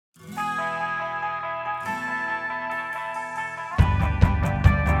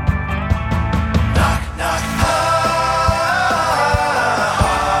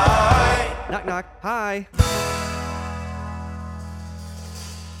knock. Hi.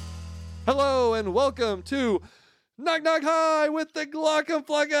 Hello and welcome to Knock Knock Hi with the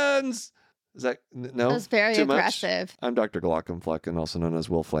Glockenfleckens. Is that no? That was very too aggressive. Much? I'm Dr. Glockenflecken, also known as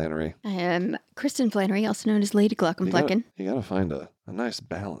Will Flannery. I am Kristen Flannery, also known as Lady Glockenflecken. You gotta find a nice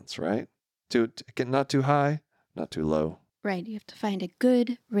balance, right? Not too high, not too low. Right, you have to find a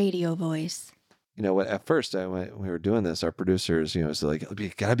good radio voice. You know, at first, when we were doing this, our producers, it's like,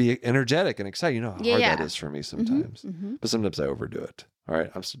 you gotta be energetic and excited. You know how hard that is for me sometimes. Mm-hmm. But sometimes I overdo it. All right,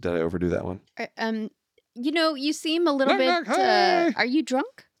 did I overdo that one? You seem a little bit. Hey! Are you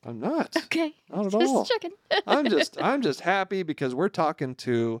drunk? I'm not. Okay. Not at all. Just checking. I'm just happy because we're talking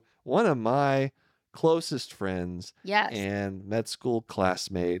to one of my closest friends and med school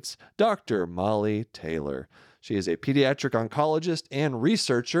classmates, Dr. Molly Taylor. She is a pediatric oncologist and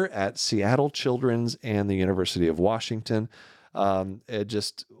researcher at Seattle Children's and the University of Washington.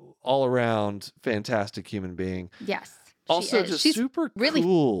 Just all around fantastic human being. Yes. Also, just She's super really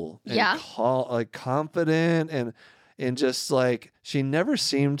cool and confident and just like she never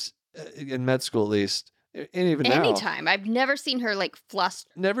seemed in med school, at least, and even now. Anytime. I've never seen her like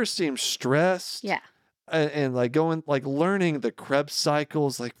flustered. Never seemed stressed. Yeah. And like learning the Krebs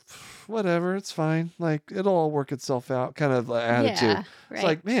cycles, like whatever, it's fine. Like it'll all work itself out kind of attitude. Yeah, right. It's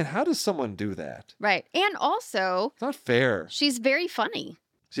like, man, how does someone do that? Right. And also, it's not fair. She's very funny.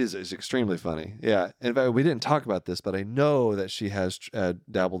 She's extremely funny. Yeah. In fact, we didn't talk about this, but I know that she has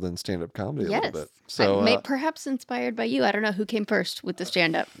dabbled in stand-up comedy a little bit. So perhaps inspired by you. I don't know who came first with the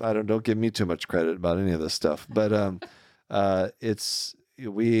stand-up. Don't give me too much credit about any of this stuff. But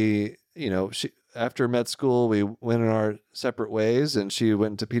she after med school, we went in our separate ways, and she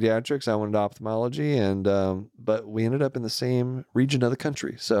went into pediatrics. I went into ophthalmology, but we ended up in the same region of the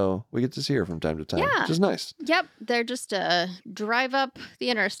country, so we get to see her from time to time, which is nice. Yep, they're just a drive up the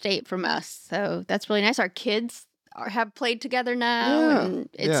interstate from us, so that's really nice. Our kids have played together now, and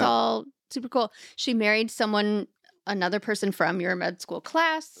it's all super cool. She married another person from your med school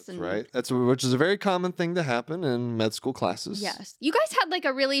class. That's right. Which is a very common thing to happen in med school classes. Yes. You guys had like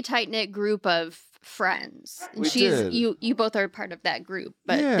a really tight-knit group of friends. And we did. You both are part of that group.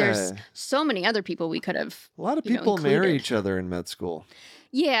 But there's so many other people we could have. A lot of people marry each other in med school.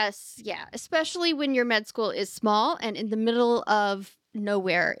 Yes. Yeah. Especially when your med school is small and in the middle of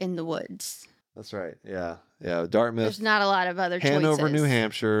nowhere in the woods. That's right. Yeah. Yeah. Dartmouth. There's not a lot of other Hanover, choices. New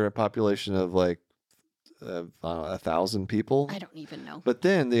Hampshire, a population of like 1,000 people. I don't even know. But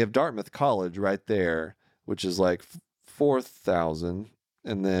then they have Dartmouth College right there, which is like 4,000.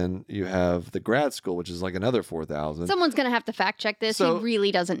 And then you have the grad school, which is like another 4,000. Someone's going to have to fact check this. He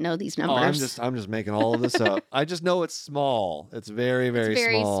really doesn't know these numbers. I'm just making all of this up. I just know it's small. It's very, very small.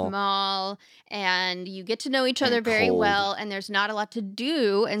 Very small. And you get to know each other very well. And there's not a lot to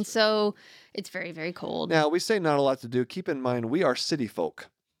do. And so it's very, very cold. Now, we say not a lot to do. Keep in mind, we are city folk.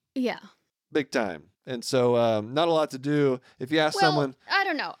 Yeah. Big time. And so not a lot to do. If you ask someone... I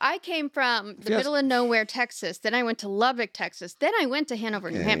don't know. I came from the middle of nowhere, Texas. Then I went to Lubbock, Texas. Then I went to Hanover,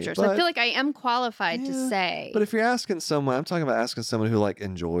 New Hampshire. So I feel like I am qualified to say. But if you're asking someone, I'm talking about asking someone who like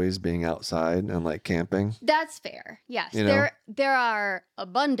enjoys being outside and like camping. That's fair. Yes. There are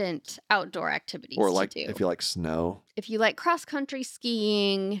abundant outdoor activities to do. If you like snow. If you like cross-country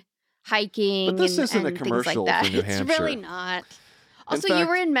skiing, hiking, but this isn't a commercial like for New Hampshire. It's really not. Also, you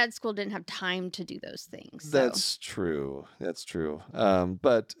were in med school, didn't have time to do those things. So. That's true.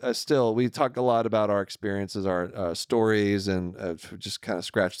 But still, we talk a lot about our experiences, our stories, and just kind of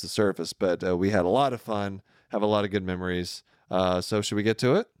scratch the surface. But we had a lot of fun, have a lot of good memories. So should we get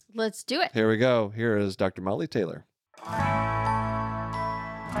to it? Let's do it. Here we go. Here is Dr. Molly Taylor.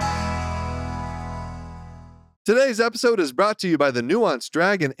 Today's episode is brought to you by the Nuance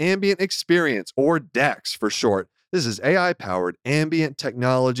Dragon Ambient Experience, or DAX for short. This is AI-powered ambient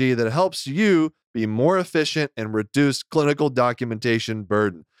technology that helps you be more efficient and reduce clinical documentation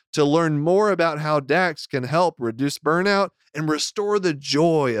burden. To learn more about how DAX can help reduce burnout and restore the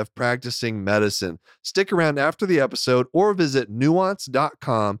joy of practicing medicine, stick around after the episode or visit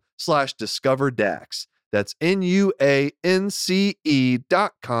nuance.com/discoverdax. That's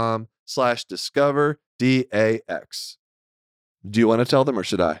nuance.com/discoverdax. Do you want to tell them or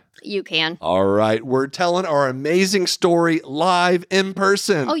should I? You can. All right. We're telling our amazing story live in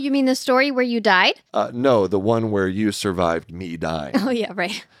person. Oh, you mean the story where you died? No, the one where you survived me dying. Oh, yeah,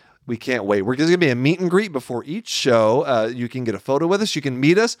 right. We can't wait. There's going to be a meet and greet before each show. You can get a photo with us. You can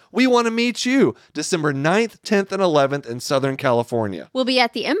meet us. We want to meet you. December 9th, 10th, and 11th in Southern California. We'll be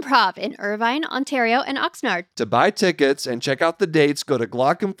at the Improv in Irvine, Ontario, and Oxnard. To buy tickets and check out the dates, go to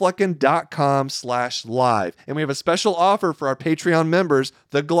glockenflecken.com/live. And we have a special offer for our Patreon members,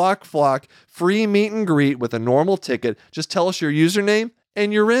 the Glock Flock, free meet and greet with a normal ticket. Just tell us your username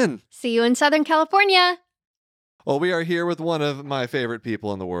and you're in. See you in Southern California. Well, we are here with one of my favorite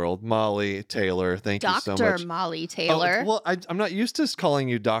people in the world, Molly Taylor. Thank you so much. Dr. Molly Taylor. Oh, well, I'm not used to calling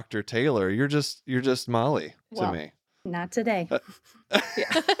you Dr. Taylor. You're just Molly to me. Not today.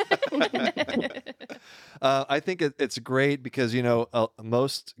 I think it's great because,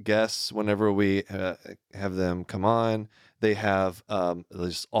 most guests, whenever we have them come on, they have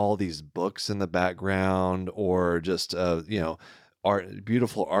just all these books in the background or just,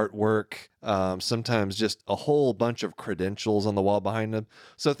 beautiful artwork. Sometimes just a whole bunch of credentials on the wall behind them.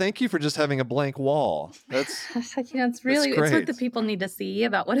 So thank you for just having a blank wall. It's what the people need to see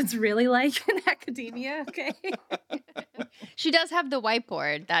about what it's really like in academia. Okay. She does have the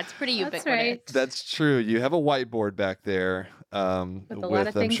whiteboard. That's pretty ubiquitous. That's right. That's true. You have a whiteboard back there. With a lot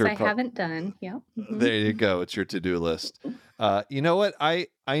of things I haven't done. Yep. Mm-hmm. There you go. It's your to-do list. You know what? I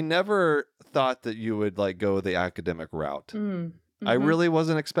never thought that you would go the academic route. Mm-hmm. I really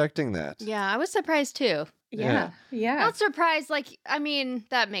wasn't expecting that. Yeah, I was surprised too. Yeah. Not surprised.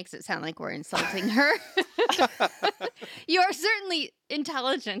 That makes it sound like we're insulting her. You are certainly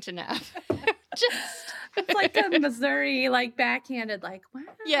intelligent enough. It's like a Missouri, backhanded, wow.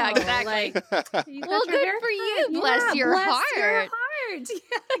 Yeah, exactly. Well, good for you. Bless your heart.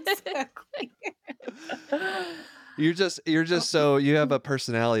 Yeah, exactly. You're just so, you have a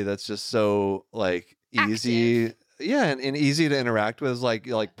personality that's just so easy. Active. Yeah, and easy to interact with. Is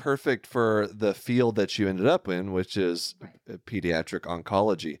like perfect for the field that you ended up in, which is pediatric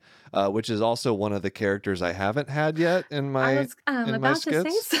oncology, which is also one of the characters I haven't had yet in my. I was about to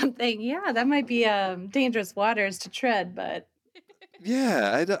say something. Yeah, that might be dangerous waters to tread, but.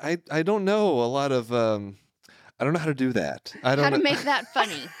 Yeah, I don't know a lot of. I don't know how to do that. I don't how know to make that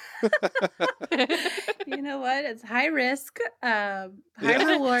funny. You know what? It's high risk, high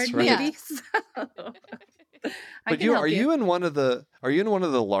reward, right. maybe. Yeah. So. But are you in one of the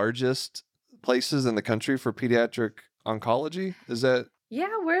largest places in the country for pediatric oncology? Is that? Yeah,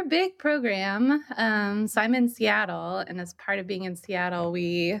 we're a big program. So I'm in Seattle, and as part of being in Seattle,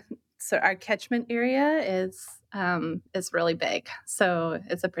 our catchment area is really big. So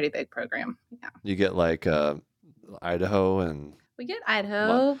it's a pretty big program. Yeah. You get Idaho and. We get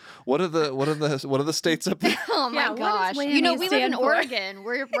Idaho. What are the states up there? Oh my gosh! We live in Oregon.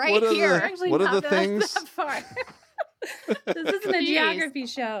 We're right here. What are the things? That far. This isn't a geography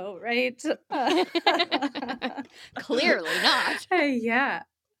show, right? Clearly not. Yeah.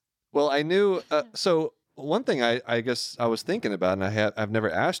 Well, I knew. So one thing I guess I was thinking about, and I've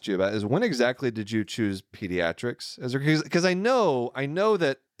never asked you about, is when exactly did you choose pediatrics? Because I know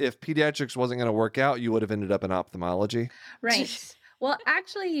that if pediatrics wasn't going to work out, you would have ended up in ophthalmology. Right. Well,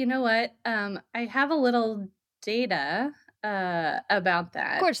 actually, you know what? I have a little data about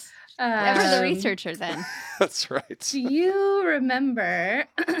that. Of course. Ever the researcher then. That's right. Do you remember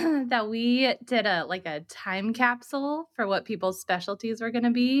that we did a time capsule for what people's specialties were going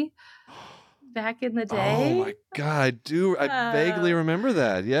to be back in the day? Oh my God, I do. I vaguely remember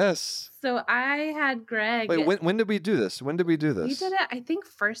that. Yes. So I had Greg. Wait, when did we do this? We did it, I think,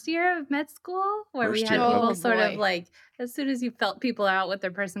 first year of med school, where we had people as soon as you felt people out what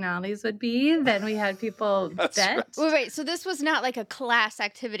their personalities would be, then we had people vet. Right. Wait, so this was not like a class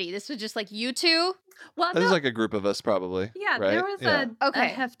activity. This was just you two? Well, this is like a group of us, probably. Yeah, right? There was a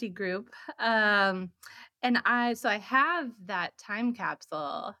hefty group. And I have that time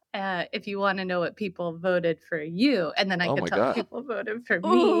capsule if you want to know what people voted for you. And then I can tell people voted for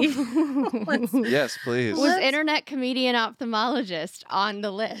me. Yes, please. Was internet comedian ophthalmologist on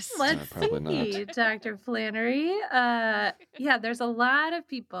the list? Let's see, not. Dr. Flannery. There's a lot of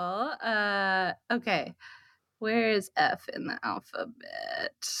people. Okay. Where is F in the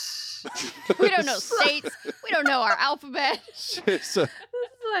alphabet? We don't know states. We don't know our alphabet. This is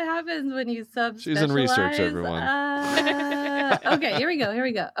what happens when you subspecialize. She's in research, everyone. Okay, here we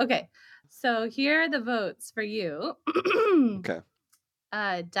go. Okay, so here are the votes for you. Okay.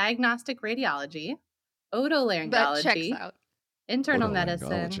 Diagnostic radiology, otolaryngology, internal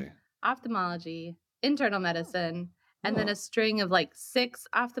medicine, ophthalmology, internal medicine, and then a string of 6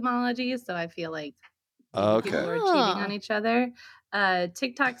 ophthalmologies. So I feel like people are cheating on each other.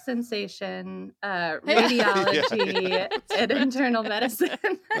 TikTok sensation, radiology, and internal medicine.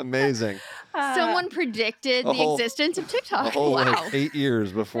 Amazing. Someone predicted the existence of TikTok. A whole wow. like 8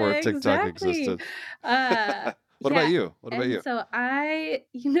 years before TikTok existed. What about you? What about you? So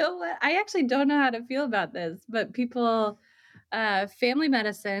you know what? I actually don't know how to feel about this, but people, family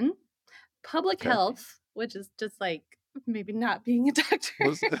medicine, public health, which is just like maybe not being a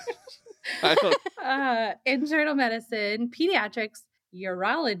doctor. I don't... internal medicine, pediatrics,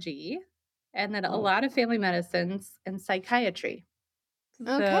 urology, and then a lot of family medicines and psychiatry.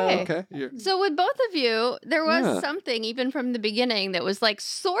 Okay. So with both of you, there was something even from the beginning that was like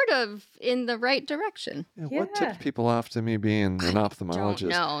sort of in the right direction. What tipped people off to me being an ophthalmologist?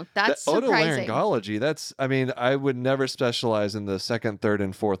 No, that's surprising. Otolaryngology, that's, I mean, I would never specialize in the second, third,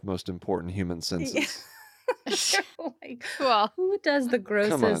 and fourth most important human senses. Like, well, who does the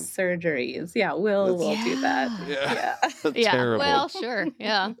grossest surgeries? Yeah, we'll do that. Yeah. Terrible. Well, sure.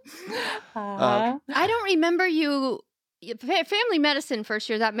 Yeah. I don't remember you. Family medicine first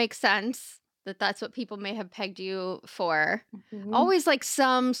year, that makes sense. That's what people may have pegged you for. Mm-hmm. Always like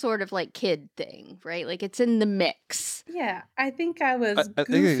some sort of like kid thing, right? Like it's in the mix. Yeah, I think I was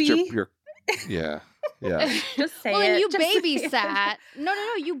goofy. Yeah. Just say it. And you babysat. No.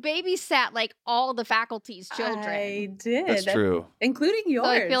 You babysat like all the faculty's children. I did. That's true. Including yours.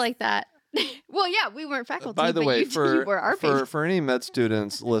 So I feel like that. Well, yeah, we weren't faculty. By the way, you were our for any med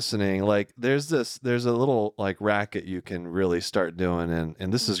students listening, like there's a little like racket you can really start doing,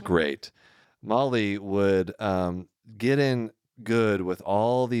 and this is great. Molly would get in good with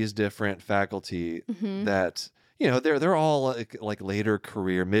all these different faculty that, you know, they're all like later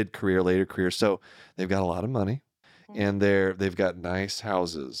career, mid career, later career, so they've got a lot of money, and they've got nice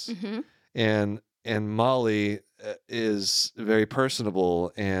houses, and Molly is very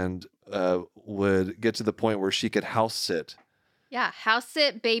personable and would get to the point where she could house sit. Yeah, house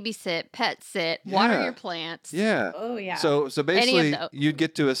sit, babysit, pet sit, water your plants. Yeah. Oh, yeah. So basically, you'd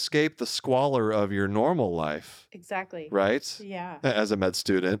get to escape the squalor of your normal life. Exactly. Right? Yeah. As a med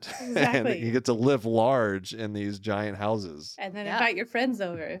student. Exactly. And you get to live large in these giant houses. And then invite your friends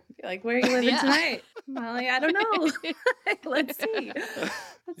over. Be like, where are you living tonight? Molly, I don't know. Let's see.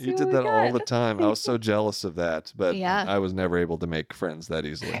 You did that all the time. I was so jealous of that, but I was never able to make friends that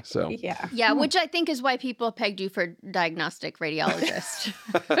easily. So yeah, which I think is why people pegged you for diagnostic radiologist.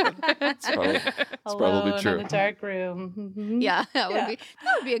 It's probably true. In a dark room. Mm-hmm. Yeah, that would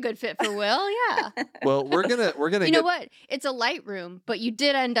be a good fit for Will. Yeah. Well, we're gonna. You know what? It's a light room, but you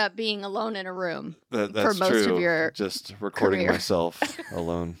did end up being alone in a room that's for most true. of your just recording myself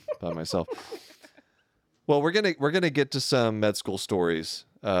alone by myself. Well, we're gonna get to some med school stories.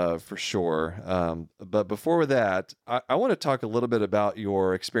 For sure. But before that, I want to talk a little bit about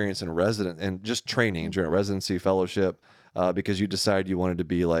your experience in resident and just training during residency fellowship, because you decided you wanted to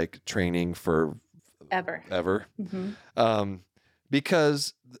be like training for ever. Mm-hmm.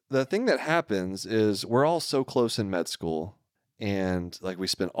 Because the thing that happens is we're all so close in med school and like we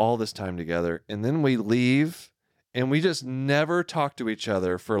spend all this time together and then we leave and we just never talk to each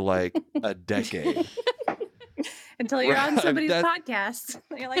other for like a decade. Until you're on somebody's podcast.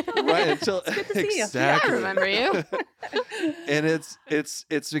 You're like, oh, it's good to see you. Yeah, I remember you. And it's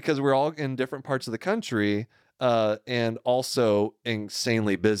because we're all in different parts of the country and also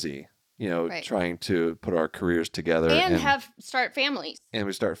insanely busy, you know, trying to put our careers together. And start families. And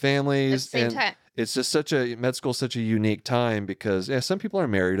we start families. At the same time. It's just med school is such a unique time because some people are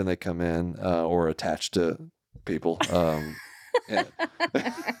married and they come in or attached to people.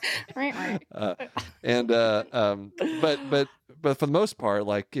 Right. But for the most part,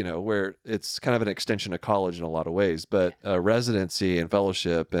 like, you know, where it's kind of an extension of college in a lot of ways, but residency and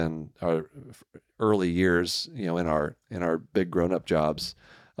fellowship and our early years, you know, in our big grown up jobs,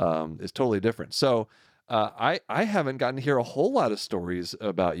 is totally different. So I haven't gotten to hear a whole lot of stories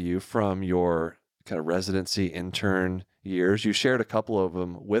about you from your kind of residency intern years. You shared a couple of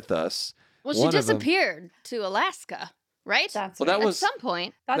them with us. Well, she disappeared to Alaska. Right? At some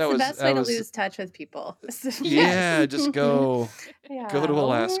point. That's the best way to lose touch with people. Yeah, just go to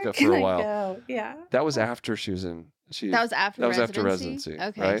Alaska for a while. Yeah. That was after she was in. That was after residency.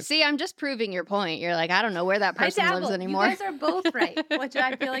 Okay. Right? See, I'm just proving your point. You're like, I don't know where that person lives anymore. You guys are both right, which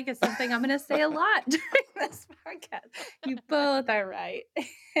I feel like is something I'm going to say a lot during this podcast. You both are right.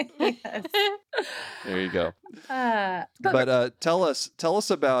 Yes. There you go. But tell us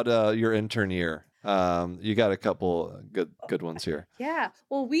about your intern year. You got a couple good ones here. Yeah.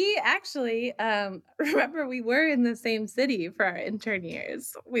 Well, we actually remember we were in the same city for our intern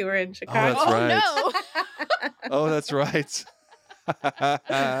years. We were in Chicago. Oh, that's right. No. Oh, that's right.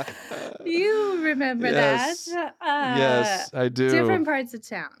 You remember that? Yes, I do. Different parts of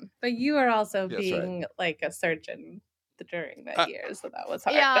town, but you are also being like a surgeon during that year, so that was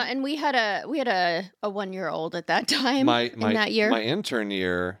hard. Yeah, and we had a 1-year-old at that time in that year. My intern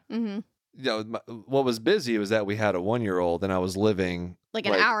year, what was busy was that we had a 1-year-old and I was living like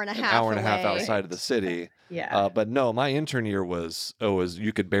an hour and a half outside of the city. Yeah. But no, my intern year was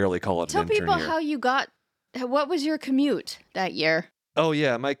you could barely call it an intern year. Tell people what was your commute that year? Oh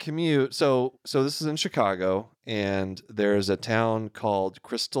yeah, my commute. So this is in Chicago, and there's a town called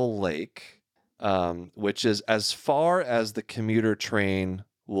Crystal Lake, which is as far as the commuter train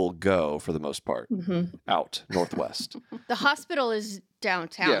will go for the most part, out northwest. The hospital is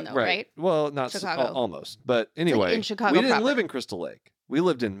downtown, though, right? Well, not Chicago. Almost, but anyway, in Chicago we didn't proper. live in Crystal Lake. We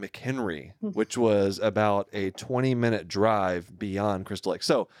lived in McHenry, which was about a 20-minute drive beyond Crystal Lake.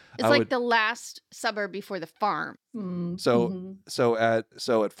 So it's the last suburb before the farm. So at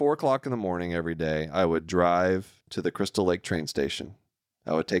 4:00 in the morning every day, I would drive to the Crystal Lake train station.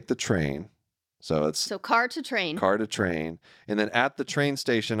 I would take the train. So car to train. And then at the train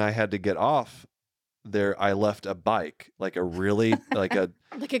station, I had to get off there. I left a bike, like a really, like a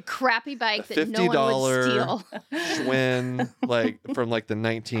crappy bike that no one would steal. Schwinn, from the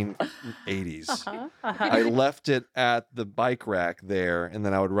 1980s. I left it at the bike rack there, and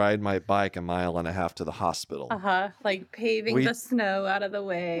then I would ride my bike 1.5 miles to the hospital. Like paving the snow out of the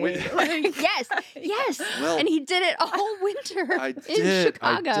way. Yes. Well, and he did it all winter in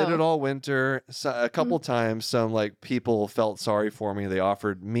Chicago. I did it all winter. So, a couple times, some people felt sorry for me. They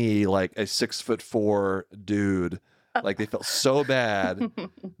offered me a 6'4" dude. They felt so bad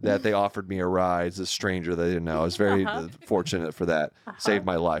that they offered me a ride. It's a stranger they didn't know. I was very fortunate for that. Saved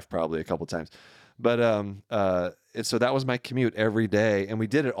my life probably a couple times. But so that was my commute every day, and we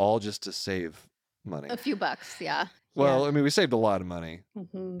did it all just to save money. A few bucks, yeah. Well, I mean, we saved a lot of money,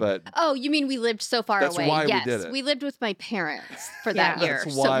 but... Oh, you mean we lived so far away? That's why we did it. We lived with my parents for that year.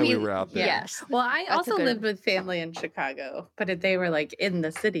 That's why we were out there. Yes. Well, I also lived with family in Chicago, but they were in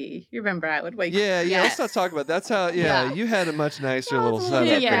the city. You remember I would wake up. Yeah, let's not talk about that. That's how, you had a much nicer little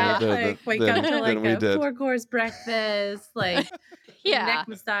setup there wake up to a 4-course breakfast, neck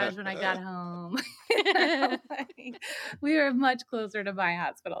massage when I got home. We were much closer to my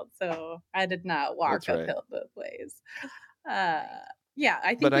hospital, so I did not walk uphill both ways. I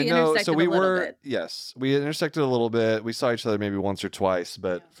think we intersected a little bit. Yes, we intersected a little bit. We saw each other maybe once or twice,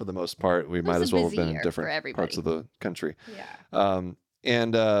 but for the most part, we might as well have been in different parts of the country. Yeah.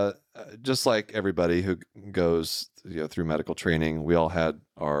 And just like everybody who goes through medical training, we all had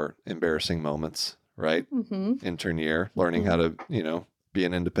our embarrassing moments, right? Intern year, learning how to be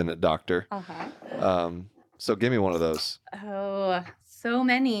an independent doctor. So give me one of those. Oh, so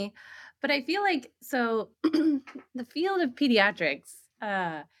many. But I feel the field of pediatrics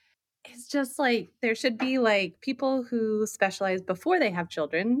is just there should be people who specialize before they have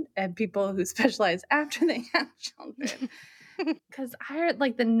children and people who specialize after they have children. Because I heard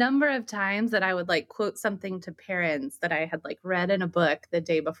the number of times that I would quote something to parents that I had read in a book the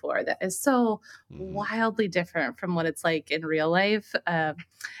day before that is so wildly different from what it's in real life.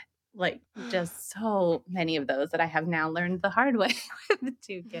 Just so many of those that I have now learned the hard way with the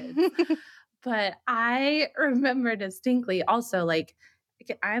 2 kids. But I remember distinctly also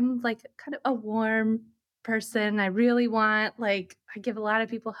I'm kind of a warm person. I really want I give a lot of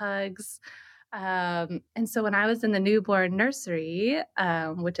people hugs. And so when I was in the newborn nursery,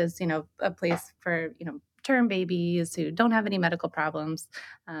 which is, a place for, term babies who don't have any medical problems,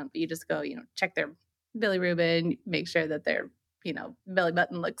 but you just go, check their bilirubin, make sure that their, belly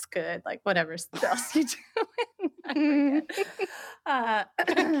button looks good, whatever else you do.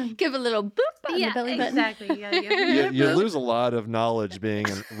 Give a little boop on the belly button. Exactly. You lose a lot of knowledge being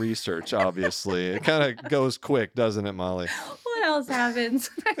in research, obviously. It kind of goes quick, doesn't it, Molly? What else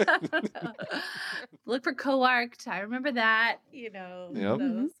happens? Look for coarct. I remember that,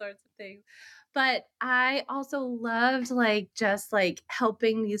 those sorts of things. But I also loved just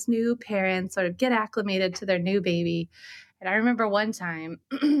helping these new parents sort of get acclimated to their new baby. And I remember one time,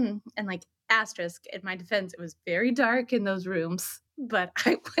 and asterisk, in my defense, it was very dark in those rooms, but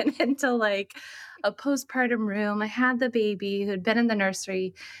I went into a postpartum room. I had the baby who had been in the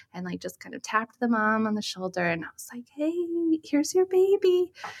nursery and just kind of tapped the mom on the shoulder. And I was like, hey, here's your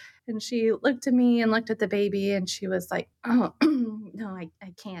baby. And she looked at me and looked at the baby and she was like, oh, no, I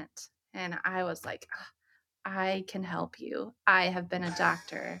can't. And I was like, oh, I can help you. I have been a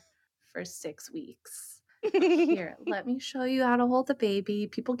doctor for 6 weeks. Here, let me show you how to hold the baby.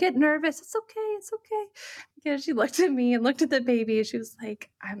 People get nervous. It's okay. Yeah, she looked at me and looked at the baby and she was like,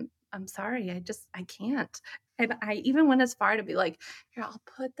 I'm sorry. I can't. And I even went as far to be like, here, I'll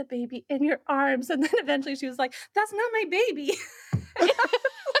put the baby in your arms. And then eventually she was like, that's not my baby.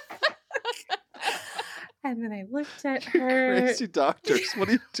 And then I looked at her. Crazy doctors. What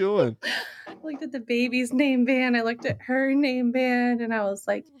are you doing? I looked at the baby's name band. I looked at her name band, and I was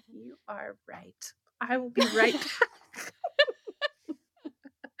like, you are right. I will be right back.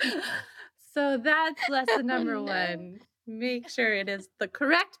 So that's lesson number one. Make sure it is the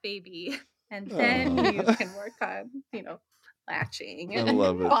correct baby. And then you can work on, latching and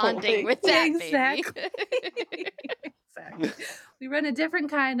bonding with that baby. Exactly. We run a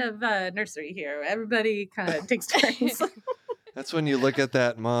different kind of nursery here. Everybody kind of takes turns. That's when you look at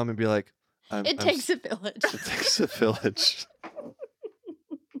that mom and be like, it takes a village. It takes a village.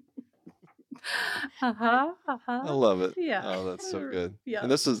 I love it. Yeah. Oh, that's so good. Yeah.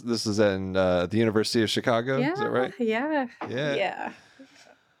 And this is in the University of Chicago. Yeah. Is that right? Yeah. Yeah.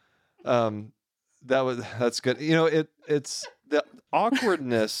 That's good. It's the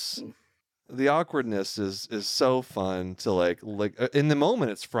awkwardness. The awkwardness is so fun to like in the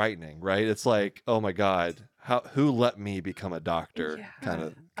moment. It's frightening, right? It's like, oh my God, who let me become a doctor? Kind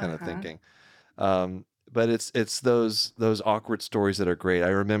of thinking. But it's those awkward stories that are great. I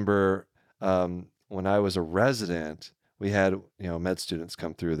remember when I was a resident, we had med students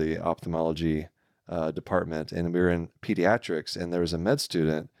come through the ophthalmology department, and we were in pediatrics, and there was a med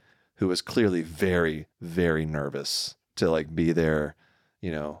student who was clearly very, very nervous to like be there.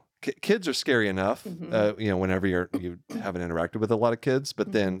 Kids are scary enough, whenever you haven't interacted with a lot of kids,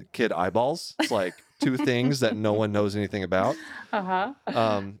 but then kid eyeballs, it's like two things that no one knows anything about.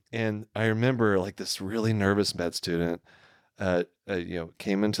 And I remember like this really nervous med student,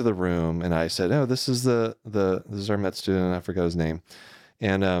 came into the room, and I said, "Oh, this is this is our med student." I forgot his name,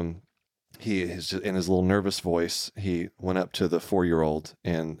 and he is just, in his little nervous voice, he went up to the 4-year-old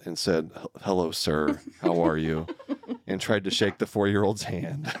and said, "Hello, sir. How are you?" and tried to shake the 4-year-old's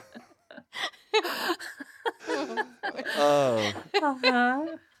hand.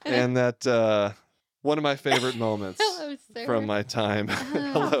 And that one of my favorite moments from my time.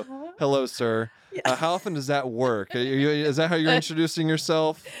 Hello, sir. Yes. How often does that work? Is that how you're introducing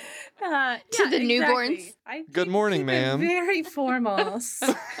yourself? To the newborns? Good morning, ma'am. Very formal.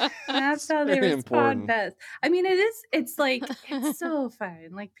 That's how they respond best. I mean, it's so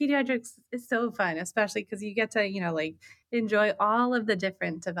fun. Like pediatrics is so fun, especially because you get to, enjoy all of the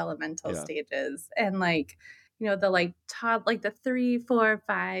different developmental stages. And the 3, 4,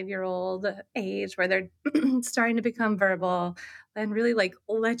 5-year-old age where they're starting to become verbal and really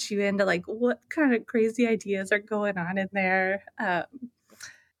let you into what kind of crazy ideas are going on in there.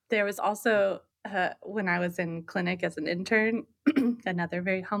 There was also, when I was in clinic as an intern, another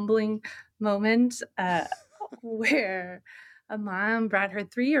very humbling moment where a mom brought her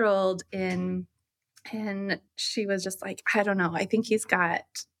 3-year-old in, and she was just like, I don't know, I think he's got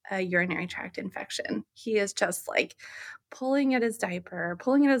a urinary tract infection. He is just pulling at his diaper,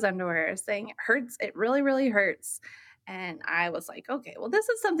 pulling at his underwear, saying it hurts. It really, really hurts. And I was like, okay, well, this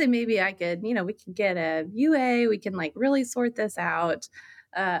is something maybe I could, we can get a UA. We can really sort this out.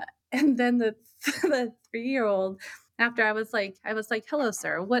 And then the 3-year-old, after I was like, hello,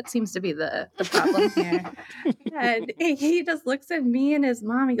 sir, what seems to be the problem here? And he just looks at me and his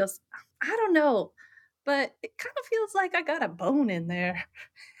mom. He goes, I don't know, but it kind of feels like I got a bone in there.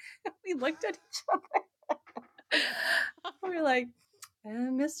 We looked at each other. We were like,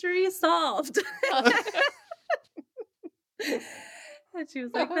 mystery solved. And she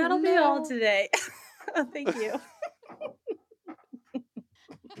was like, that'll be all today. Thank you.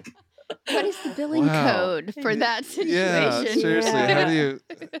 What is the billing code for that situation? Yeah, seriously.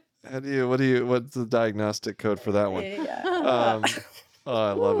 What's the diagnostic code for that one? Yeah.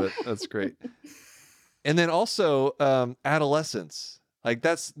 I love it. That's great. And then also adolescence.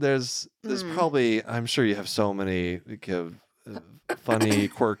 There's probably, I'm sure you have so many funny,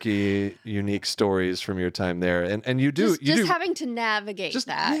 quirky, unique stories from your time there, and you do having to navigate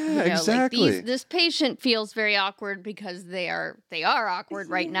that. Yeah, exactly. This patient feels very awkward because they are awkward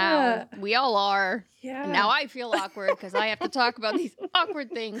right now. We all are. Yeah. And now I feel awkward because I have to talk about these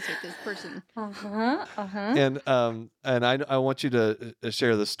awkward things with this person. And I want you to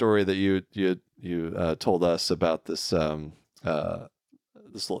share the story that you told us about this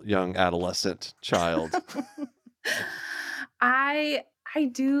this little young adolescent child. I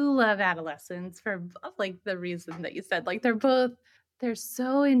do love adolescents for the reason that you said. They're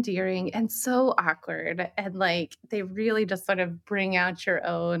so endearing and so awkward, and they really just sort of bring out your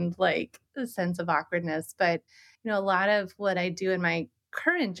own sense of awkwardness. But a lot of what I do in my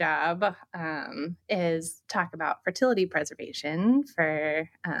current job is talk about fertility preservation for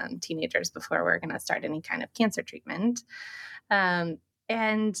teenagers before we're going to start any kind of cancer treatment.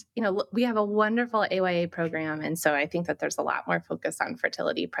 And, we have a wonderful AYA program. And so I think that there's a lot more focus on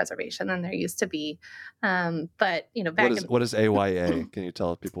fertility preservation than there used to be. But, what is AYA? Can you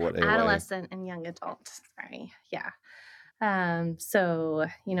tell people what AYA? Adolescent and young adult. Sorry. Yeah. So,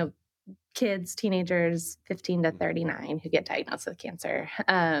 kids, teenagers, 15 to 39 who get diagnosed with cancer.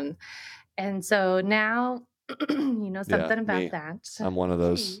 And so now, something about that. I'm one of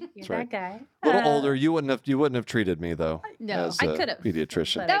those. You're that guy. A little older. You wouldn't have treated me though. No, as I could have.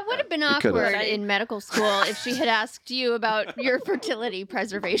 Pediatrician. That would have been awkward in medical school if she had asked you about your fertility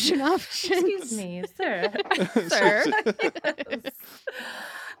preservation options. Excuse me, sir. Sir.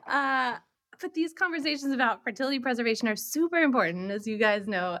 But these conversations about fertility preservation are super important, as you guys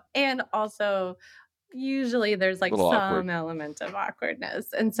know, and also usually there's like some element of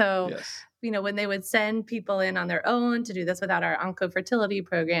awkwardness. And so, when they would send people in on their own to do this without our oncofertility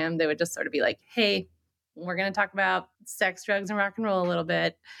program, they would just sort of be like, hey, we're going to talk about sex, drugs, and rock and roll a little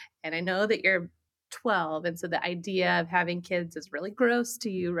bit. And I know that you're 12. And so the idea of having kids is really gross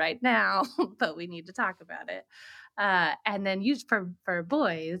to you right now, but we need to talk about it. And then for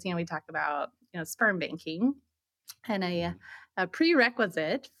boys, we talk about, sperm banking. And a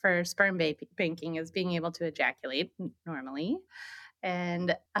prerequisite for sperm banking is being able to ejaculate normally.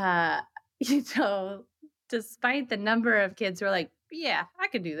 And, despite the number of kids who are like, yeah, I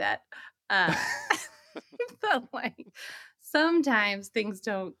could do that. But sometimes things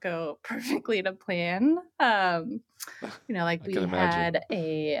don't go perfectly to plan. We had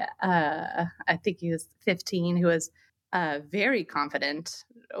I think he was 15, who was very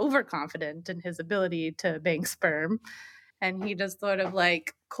overconfident in his ability to bank sperm. And he just sort of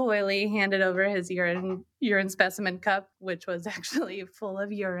coyly handed over his urine specimen cup, which was actually full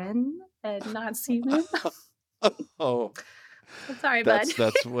of urine and not semen. Oh, I'm sorry, bud.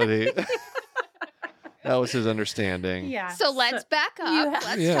 That's what he. That was his understanding. Yeah. So let's back up.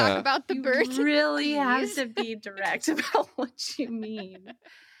 Let's talk about the birth. You really have to be direct about what you mean.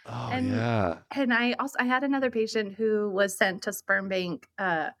 Oh, yeah. And I had another patient who was sent to sperm bank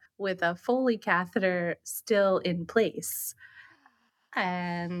with a Foley catheter still in place.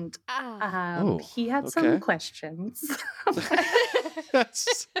 And he had some questions.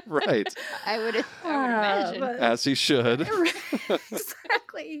 That's right. I would imagine. As he should.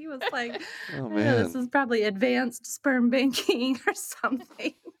 Exactly. He was like, oh, man. This is probably advanced sperm banking or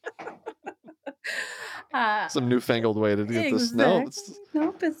something. Some newfangled way to get this. Nope,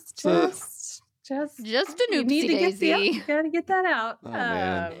 it's just a noopsie daisy. Gotta get that out. Oh,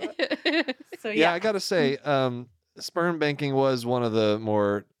 man. So I gotta say, sperm banking was one of the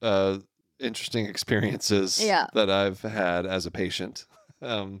more interesting experiences that I've had as a patient.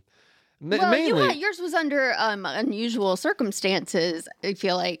 Mainly, yours was under unusual circumstances, I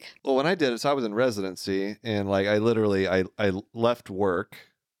feel like. Well, when I did it, so I was in residency, and I left work,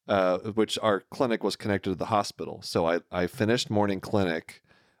 which our clinic was connected to the hospital. So I finished morning clinic.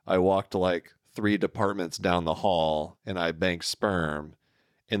 I walked 3 departments down the hall, and I banked sperm,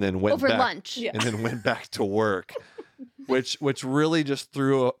 and then went back, lunch, and then went back to work, which really just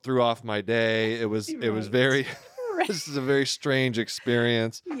threw off my day. It was very. This is a very strange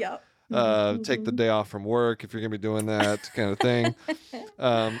experience. Yep. Take the day off from work if you're going to be doing that kind of thing.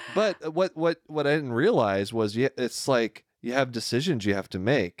 But what I didn't realize was it's you have decisions you have to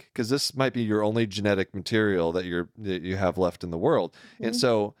make, because this might be your only genetic material that you have left in the world. Mm-hmm. And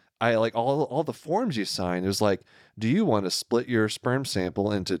so I all the forms you sign. It was do you want to split your sperm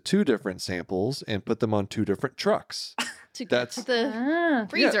sample into 2 different samples and put them on 2 different trucks? to the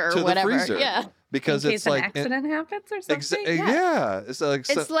freezer or whatever. Freezer. Yeah. Because in case an accident happens or something. It's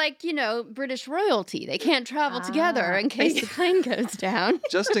British royalty. They can't travel together in case the plane goes down.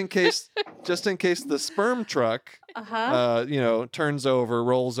 Just in case the sperm truck turns over,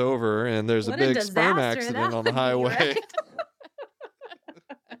 rolls over, and there's a big sperm accident on the highway.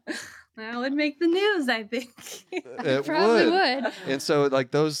 That would make the news, I think. It probably would. And so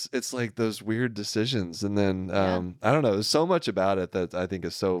it's those weird decisions. And then I don't know, there's so much about it that I think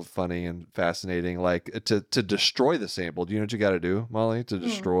is so funny and fascinating. To destroy the sample. Do you know what you got to do, Molly, to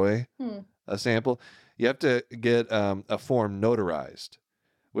destroy a sample? You have to get a form notarized,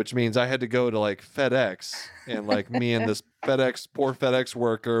 which means I had to go to FedEx, and me and this poor FedEx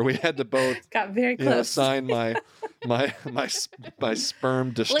worker, we had to both got very close. Sign my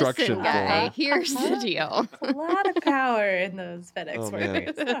sperm destruction form. Guy, here's the deal. A lot of power in those FedEx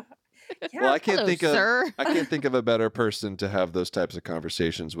workers. Well, I can't think of a better person to have those types of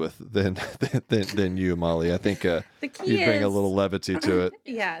conversations with than you, Molly. I think you bring a little levity to it.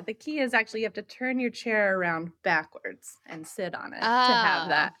 Yeah, the key is actually you have to turn your chair around backwards and sit on it to have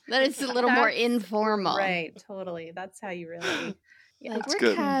that. That is a little more informal. Right, totally. That's how you really Yeah, like,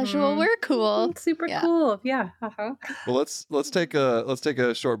 we're casual, we're cool, super cool. Yeah. Uh-huh. Well, let's take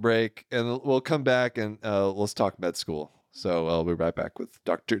a short break, and we'll come back and let's talk med school. So I'll be right back with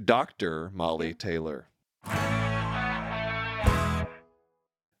Dr. Molly Taylor.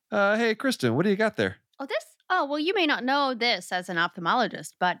 Hey, Kristen, what do you got there? Oh, well, you may not know this as an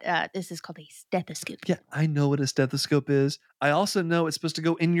ophthalmologist, but this is called a stethoscope. Yeah, I know what a stethoscope is. I also know it's supposed to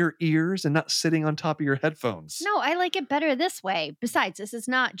go in your ears and not sitting on top of your headphones. No, I like it better this way. Besides, this is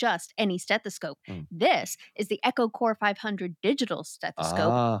not just any stethoscope. This is the Echo Core 500 digital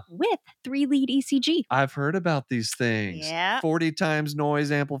stethoscope with 3-lead ECG. I've heard about these things. Yeah. 40 times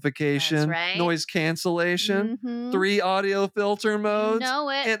noise amplification, That's right. Noise cancellation, 3 audio filter modes,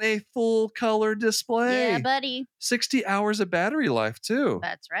 and a full color display. Yeah, buddy. 60 hours of battery life, too.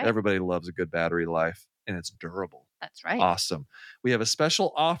 That's right. Everybody loves a good battery life, and it's durable. That's right. Awesome. We have a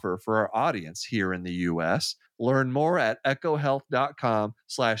special offer for our audience here in the U.S. Learn more at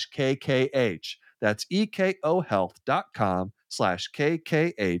echohealth.com/KKH. That's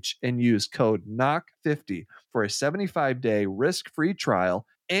ekohealth.com/KKH and use code KNOCK50 for a 75-day risk-free trial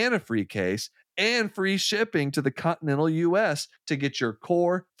and a free case and free shipping to the continental U.S. to get your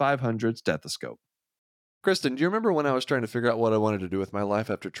Core 500 stethoscope. Kristen, do you remember when I was trying to figure out what I wanted to do with my life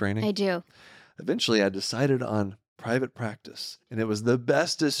after training? I do. Eventually, I decided on private practice, and it was the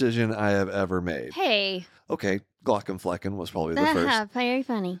best decision I have ever made. Hey. Okay, Glockenflecken was probably the first. Very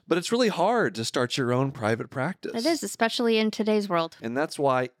funny. But it's really hard to start your own private practice. It is, especially in today's world. And that's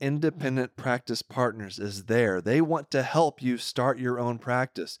why Independent Practice Partners is there. They want to help you start your own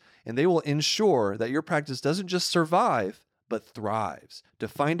practice, and they will ensure that your practice doesn't just survive, but thrives. To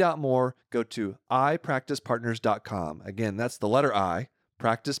find out more, go to ipracticepartners.com. Again, that's the letter I,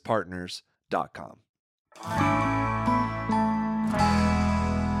 practicepartners.com.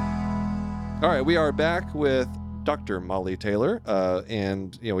 All right, we are back with Dr. Molly Taylor,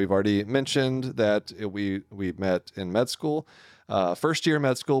 and we've already mentioned that we met in med school, first year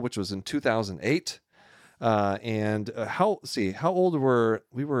med school, which was in 2008. And how old were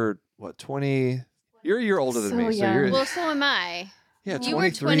we? Were what, 20? You're a year older than me, so so am I. Yeah, you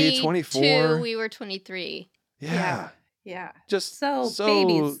 23, were 24. We were 23. Yeah. Just so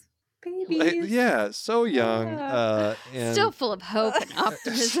babies. Yeah, so young. And still full of hope and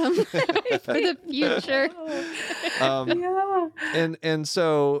optimism for the future. And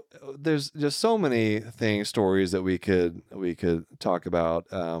so there's just so many stories that we could talk about.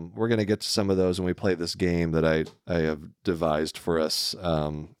 We're going to get to some of those when we play this game that I have devised for us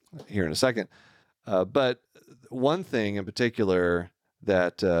here in a second. But one thing in particular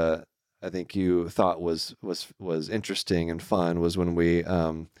that I think you thought was interesting and fun was when we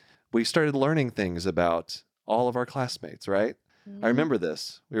started learning things about all of our classmates, right? I remember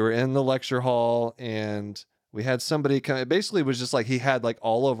this. We were in the lecture hall and we had somebody come. It basically was just like he had like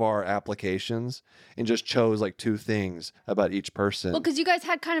all of our applications and just chose like 2 things about each person. Well, because you guys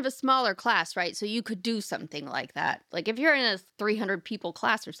had kind of a smaller class, right? So you could do something like that. Like if you're in a 300 people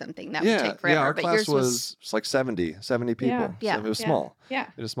class or something, that would take forever. Yeah, our but class yours was like 70 people. Yeah. So it was small. Yeah.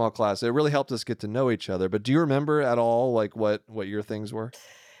 It was a small class. It really helped us get to know each other. But do you remember at all like what your things were?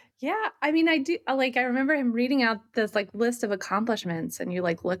 Yeah, I mean, I do. Like, I remember him reading out this like list of accomplishments, and you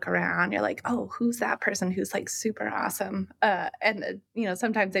like look around, you're like, oh, who's that person who's like super awesome? And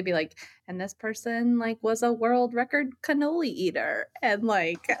sometimes they'd be like, and this person like was a world record cannoli eater, and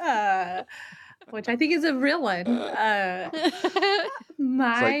like, which I think is a real one.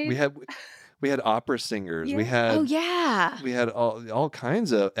 Like we had opera singers. Yeah. We had we had all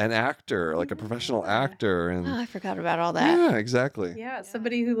kinds of an actor, like a professional actor, and I forgot about all that. Yeah, exactly. Yeah,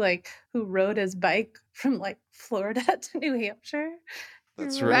 somebody who rode his bike from like Florida to New Hampshire.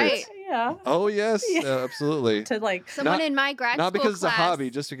 That's right. Yeah. Oh yes, Yeah. Absolutely. To like someone in my grad school not because class. it's a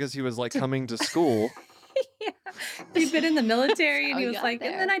hobby, just because he was like coming to school. Yeah. He'd been in the military and he was like, there.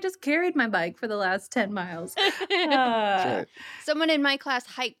 and then I just carried my bike for the last 10 miles. That's right. Someone in my class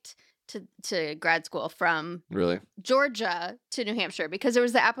hiked to grad school from Georgia to New Hampshire because there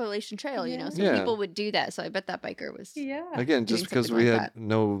was the Appalachian Trail, so people would do that. So I bet that biker was again just because we had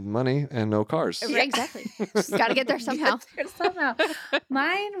no money and no cars. Right, exactly. Just got to get there somehow.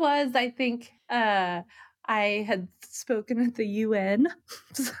 Mine was, I think, I had spoken at the UN,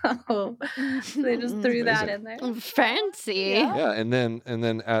 so they just threw that in there. Fancy. Yeah, and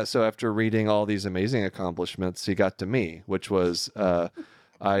then so after reading all these amazing accomplishments, he got to me, which was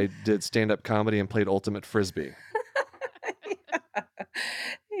I did stand-up comedy and played ultimate frisbee.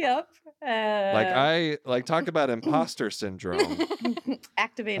 Yep. Talk about imposter syndrome.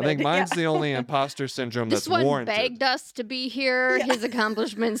 Activated. I think mine's the only imposter syndrome that's warranted. This one begged us to be here. Yeah. His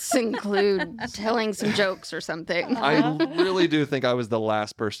accomplishments include telling some jokes or something. I really do think I was the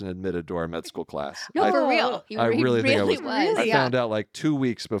last person admitted to our med school class. No, for real. I really think I was. Really? I found out like 2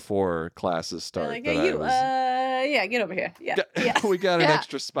 weeks before classes start. Like, hey, get over here. Yeah. We got an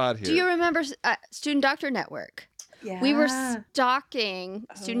extra spot here. Do you remember Student Doctor Network? Yeah. We were stalking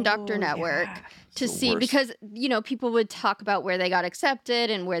Student Doctor Network to see, because, people would talk about where they got accepted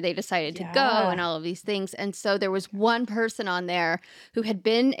and where they decided to go and all of these things. And so there was one person on there who had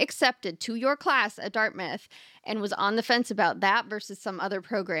been accepted to your class at Dartmouth and was on the fence about that versus some other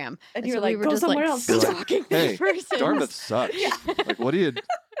program. And you were like, go somewhere else. Stalking this person. Dartmouth sucks. Yeah. What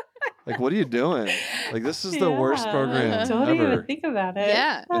are you doing? Like, this is the worst program don't ever. Even think about it.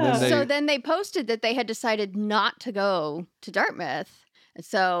 Yeah. So then they posted that they had decided not to go to Dartmouth.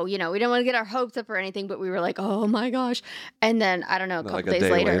 So, we didn't want to get our hopes up or anything, but we were like, oh my gosh. And then, I don't know, a couple days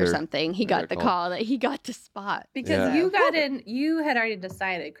later or something, he got the call that he got the spot. Because you got in, you had already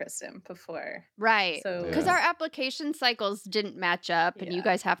decided, Kristen, before. Right. So because our application cycles didn't match up, and you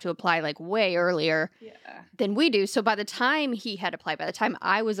guys have to apply like way earlier than we do. So by the time he had applied, by the time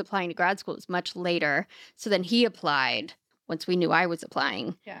I was applying to grad school, it was much later. So then he applied once we knew I was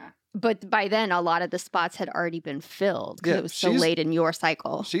applying. Yeah. But by then, a lot of the spots had already been filled because it was so late in your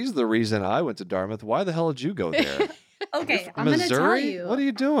cycle. She's the reason I went to Dartmouth. Why the hell did you go there? Okay, I'm going to tell you. What are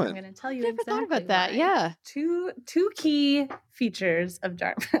you doing? I'm going to tell you Never thought about that. Yeah. Two key features of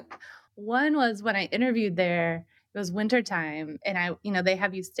Dartmouth. One was when I interviewed there, it was wintertime, and they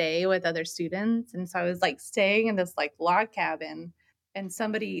have you stay with other students. And so I was like staying in this like log cabin, and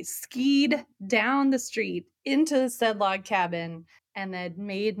somebody skied down the street into said log cabin and then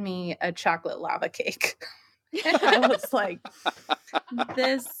made me a chocolate lava cake. I was like,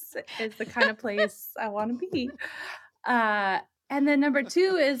 this is the kind of place I want to be. And then number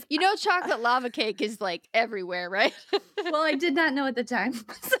two is... chocolate lava cake is like everywhere, right? Well, I did not know at the time.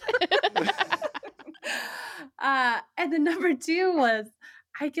 And then number two was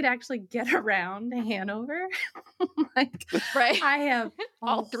I could actually get around Hanover. Right. I have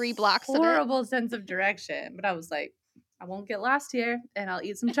all 3 blocks of it. Horrible sense of direction. But I was like, I won't get lost here, and I'll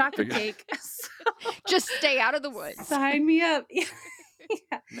eat some chocolate cake. Just stay out of the woods. Sign me up.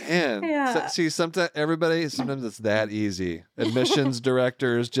 Man. Yeah. See, sometimes it's that easy. Admissions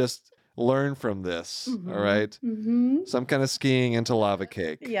directors just learn from this. All right. Mm-hmm. Some kind of skiing into lava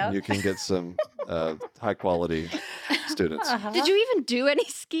cake. Yep. You can get some high quality students. Did you even do any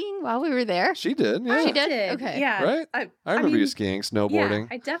skiing while we were there? She did. Yeah. She did? Okay. Yeah. Right? I remember you skiing, snowboarding.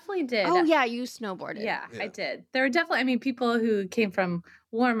 Yeah, I definitely did. Oh, yeah. You snowboarded. Yeah, I did. There were definitely, people who came from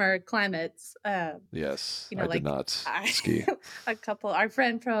warmer climates. Yes. I did not ski. Our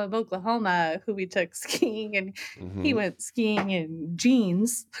friend from Oklahoma who we took skiing, and he went skiing in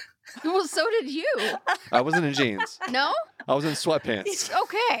jeans. Well, so did you. I wasn't in jeans. No? I was in sweatpants.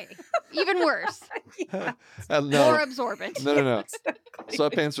 Okay. Even worse. No. More absorbent. No. Exactly.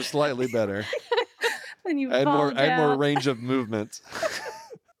 Sweatpants are slightly better. When you I had more range of movement.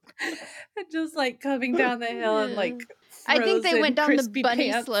 Just like coming down the hill and like I think they went down the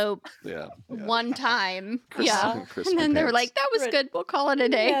bunny pants. slope one time. And then they were like, that was good. We'll call it a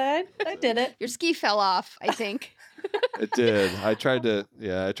day. Yeah, I did it. Your ski fell off, I think. It did. I tried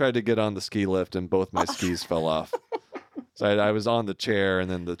to get on the ski lift and both my skis fell off. So I was on the chair, and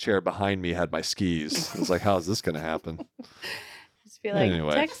then the chair behind me had my skis. I was like, how is this going to happen? Just be like,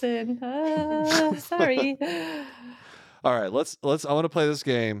 anyway. Texan, sorry. All right, let's. I want to play this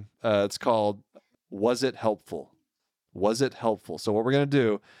game. It's called Was It Helpful? Was it helpful? So what we're going to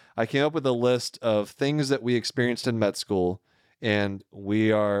do, I came up with a list of things that we experienced in med school, and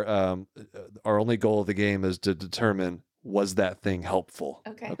we are our only goal of the game is to determine, was that thing helpful?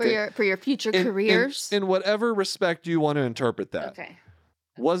 Okay. For your future careers? In whatever respect you want to interpret that. Okay.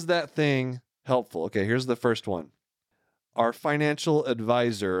 Was that thing helpful? Okay, here's the first one. Our financial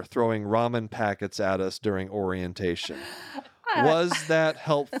advisor throwing ramen packets at us during orientation. Was that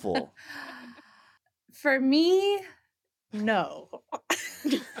helpful? For me, no.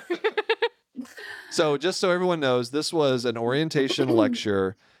 So just so everyone knows, this was an orientation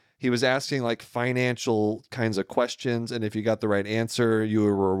lecture. He was asking like financial kinds of questions, and if you got the right answer, you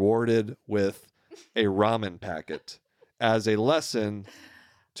were rewarded with a ramen packet as a lesson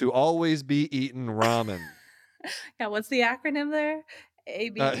to always be eating ramen. Yeah, what's the acronym there?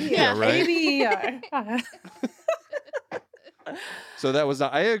 ABER. Yeah, right? ABER. So that was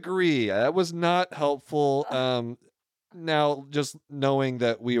not, I agree. That was not helpful. Now, just knowing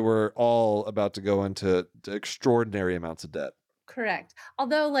that we were all about to go into extraordinary amounts of debt. Correct.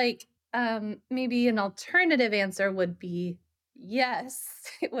 Although, like, maybe an alternative answer would be yes,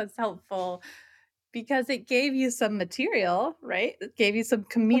 it was helpful because it gave you some material, right? It gave you some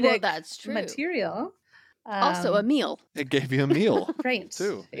comedic that's true. material. Also a meal. It gave you a meal. Right.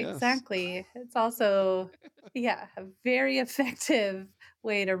 Too. Yes. Exactly. It's also, a very effective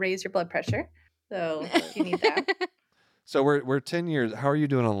way to raise your blood pressure. So if you need that. So we're 10 years. How are you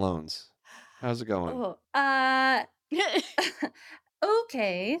doing on loans? How's it going?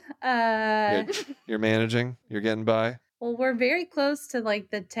 Okay. You're managing? You're getting by? Well, we're very close to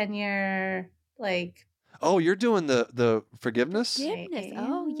like the 10-year, like. Oh, you're doing the forgiveness? Forgiveness.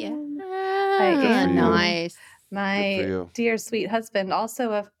 Oh, yeah. Nice. My dear sweet husband,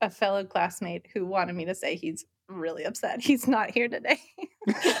 also a fellow classmate who wanted me to say he's really upset he's not here today.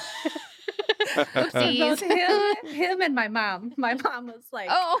 Both him and my mom. My mom was like,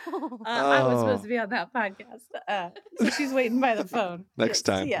 I was supposed to be on that podcast. So she's waiting by the phone. Next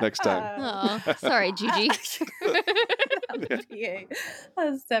time. Sorry, Gigi. That would be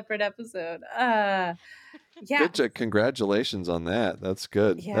a separate episode. Good. Congratulations on that. That's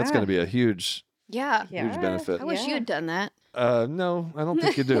good. Yeah. That's going to be a huge benefit. I wish you had done that. No, I don't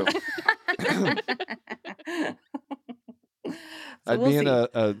think you do. I'd be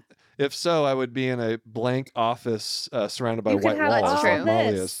in if so, I would be in a blank office surrounded by white walls. True. Molly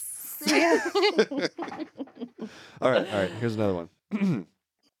is. All right. Here's another one.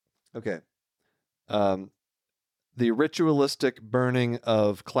 Okay. The ritualistic burning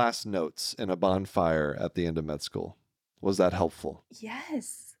of class notes in a bonfire at the end of med school. Was that helpful?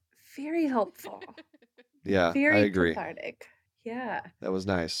 Yes. Very helpful. Yeah, very I agree. Cathartic. Yeah. That was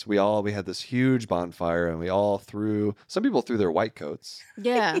nice. We had this huge bonfire and some people threw their white coats.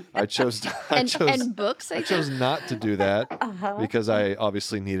 Yeah. I chose and books. I chose not to do that because I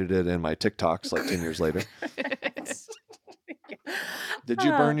obviously needed it in my TikToks like 10 years later. Did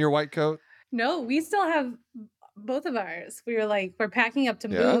you burn your white coat? No, we still have both of ours. We were we're packing up to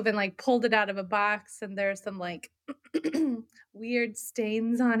move and pulled it out of a box and there's some weird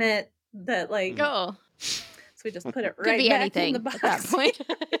stains on it that so we just put it right back in the box. At that point.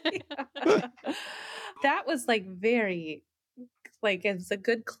 That was very it was a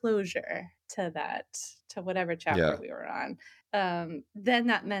good closure to whatever chapter we were on. Then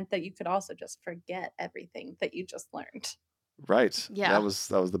that meant that you could also just forget everything that you just learned. Right. Yeah. That was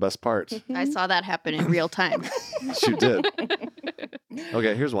the best part. I saw that happen in real time. You did.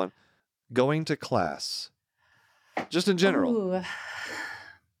 Okay, here's one. Going to class. Just in general. Ooh.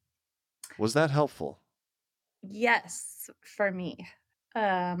 Was that helpful? Yes, for me.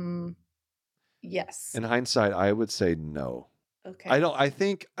 Yes. In hindsight, I would say no. Okay. I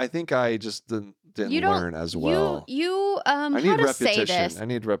think I just didn't learn as well. I need repetition. I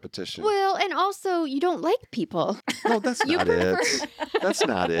need repetition. Well, and also you don't like people. No, that's not it. That's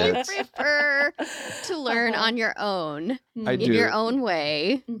not it. You prefer to learn on your own. I do. In your own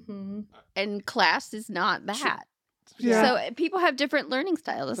way. Mm-hmm. And class is not that. Yeah. So people have different learning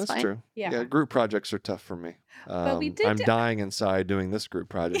styles. That's fine. true. Yeah. Group projects are tough for me. But we did I'm dying inside doing this group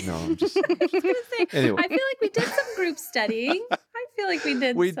project. No, I'm just. I was going to say, anyway. I feel like we did some group studying. I feel like we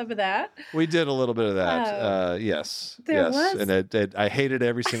did some of that. We did a little bit of that. Yes. Was? And I hated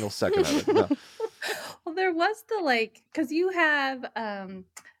every single second of it. No. Well, there was because you have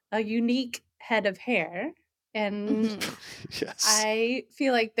a unique head of hair. And yes. I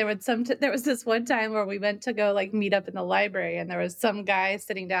feel like there was this one time where we went to go meet up in the library and there was some guy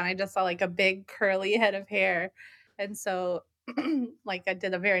sitting down. I just saw a big curly head of hair. And so I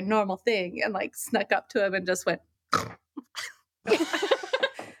did a very normal thing and snuck up to him and just went. I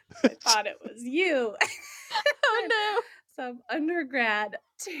thought it was you. Oh no. Some undergrad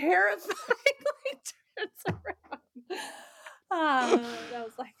terrified turns around. I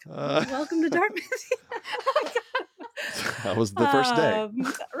was welcome to Dartmouth. That was the first day.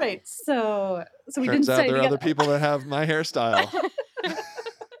 Right. So we Turns didn't out study there are together. other people that have my hairstyle.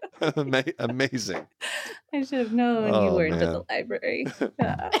 Amazing. I should have known you weren't at the library.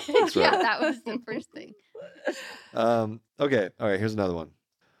 That's right. That was the first thing. Okay. All right. Here's another one.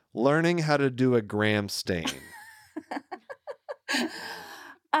 Learning how to do a gram stain.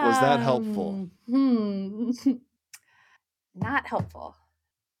 Was that helpful? Not helpful.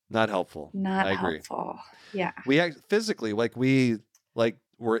 Not helpful. I agree. Helpful. Yeah. We physically,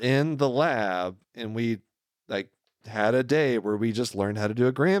 we're in the lab and we had a day where we just learned how to do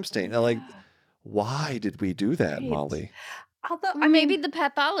a gram stain. Why did we do that, Molly? Although maybe the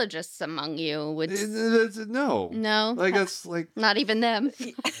pathologists among you would. No. That's not even them.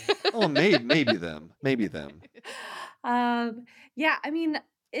 Oh, maybe them. Maybe them. Yeah. I mean,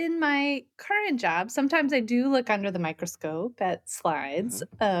 in my current job, sometimes I do look under the microscope at slides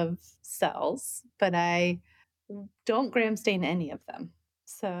of cells, but I don't gram stain any of them.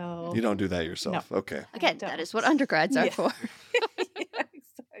 So you don't do that yourself. No. Okay. Again, that is what undergrads are for. Yeah,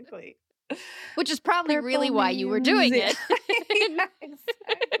 exactly. Which is probably really why you were doing it.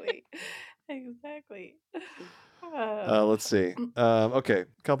 Exactly. Exactly. Let's see. Okay, a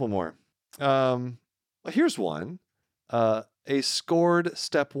couple more. Here's one. A scored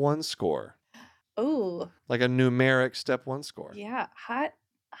step 1 score. Oh. Like a numeric step 1 score. Yeah, hot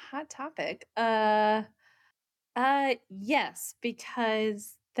topic. Yes,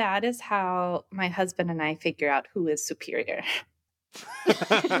 because that is how my husband and I figure out who is superior.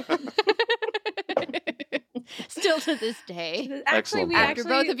 Still to this day. Actually, after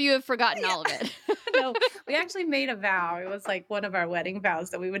both of you have forgotten all of it. No, we actually made a vow. It was like one of our wedding vows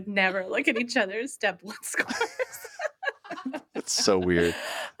that we would never look at each other's step 1 scores. It's so weird.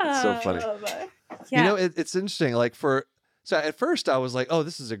 It's so funny. Yeah. You know, it's interesting. Like so at first I was like, oh,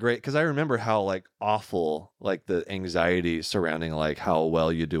 this is a great, because I remember how like awful like the anxiety surrounding like how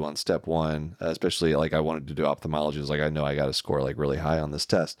well you do on step 1, especially like I wanted to do ophthalmology. It was like, I know I got to score like really high on this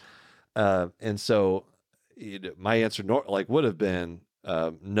test. And so my answer would have been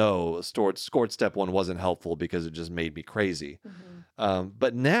no, scored step 1 wasn't helpful because it just made me crazy.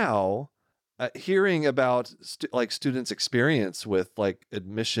 But now hearing about students' experience with like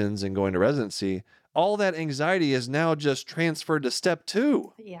admissions and going to residency, all that anxiety is now just transferred to step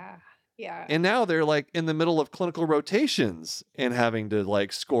 2. Yeah. Yeah. And now they're like in the middle of clinical rotations and having to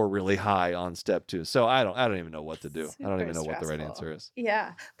like score really high on step 2. So I don't even know what to do. I don't even know what the right answer is.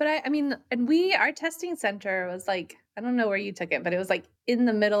 Yeah. But I mean, and our testing center was like, I don't know where you took it, but it was like in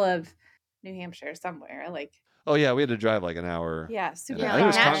the middle of New Hampshire somewhere. Like, oh yeah, we had to drive like an hour. Yeah, super. Yeah, it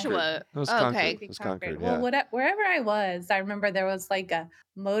was Nashua. Concord. It was Oh, Concord. okay. It was Concord. Well, Yeah. wherever I was, I remember there was like a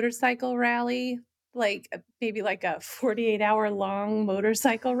motorcycle rally, like maybe like a 48-hour long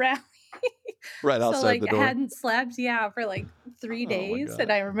motorcycle rally. Right outside so like the door. I hadn't slept, for like 3 days, and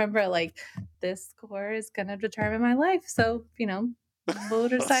I remember like this score is gonna determine my life. So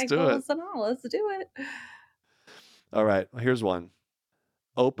motorcycles and all, let's do it. All right, here's one.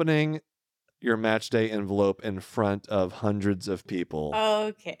 Opening your match day envelope in front of hundreds of people.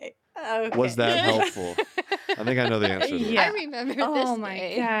 Okay. Was that helpful? I think I know the answer to this. I remember this. Oh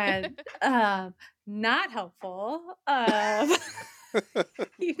my God. Not helpful.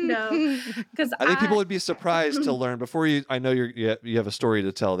 Because I think people would be surprised to learn before you. I know you have a story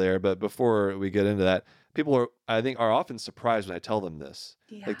to tell there, but before we get into that, people are often surprised when I tell them this.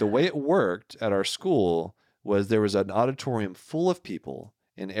 Yeah. Like the way it worked at our school was there was an auditorium full of people,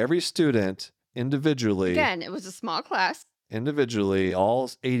 and every student individually. Again, it was a small class. Individually, all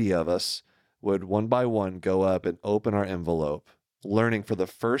 80 of us would one by one go up and open our envelope, learning for the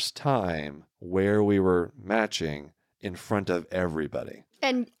first time where we were matching in front of everybody.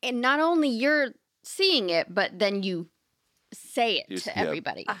 And not only you're seeing it, but then you say it to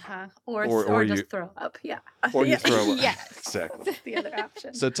everybody. Or just throw up. Yeah. Or you throw up. Yeah. Exactly. That's the other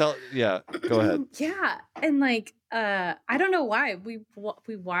option. So go ahead. Yeah. And like, I don't know why we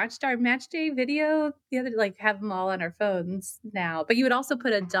watched our match day video the other, like have them all on our phones now, but you would also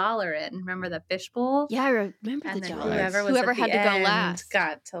put $1 in. Remember the fishbowl? Yeah, I remember and the then $1. Whoever had to go last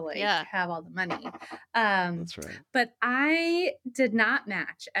got to have all the money. That's right. But I did not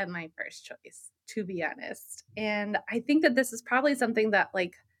match at my first choice, to be honest. And I think that this is probably something that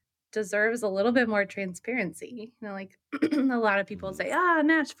like deserves a little bit more transparency. Like a lot of people say,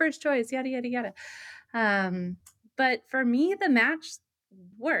 match first choice, yada, yada, yada. But for me, the match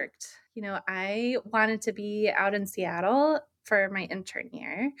worked. I wanted to be out in Seattle for my intern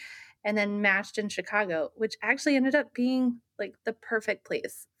year and then matched in Chicago, which actually ended up being like the perfect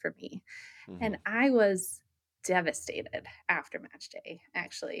place for me. Mm-hmm. And I was devastated after match day,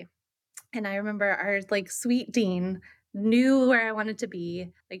 actually. And I remember our like sweet dean knew where I wanted to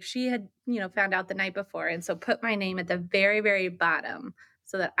be. Like she had, found out the night before. And so put my name at the very, very bottom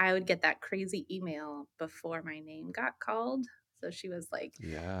so that I would get that crazy email before my name got called. So she was like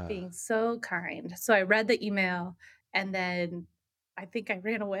being so kind. So I read the email and then I think I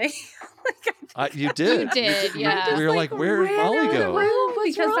ran away. You did. You did, yeah. We were like, where did Molly go?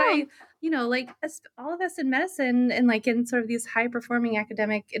 Because all of us in medicine and like in sort of these high performing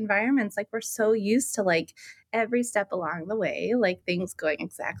academic environments, like we're so used to like every step along the way, like things going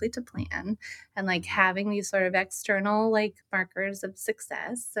exactly to plan and like having these sort of external like markers of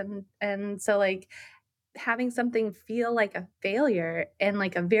success. And so like having something feel like a failure and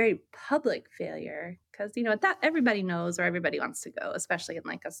like a very public failure, because, that everybody knows or everybody wants to go, especially in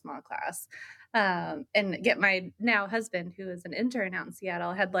like a small class. And get my now husband, who is an intern out in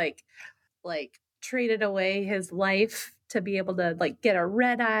Seattle, had like traded away his life to be able to like get a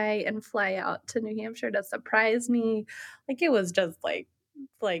red eye and fly out to New Hampshire to surprise me. Like it was just like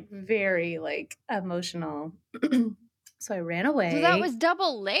very like emotional. So I ran away. So that was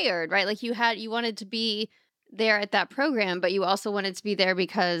double layered, right? Like you wanted to be there at that program, but you also wanted to be there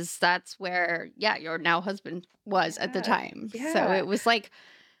because that's where, your now husband was at the time. Yeah. So it was like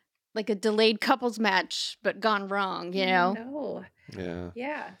a delayed couples match, but gone wrong, No. Yeah.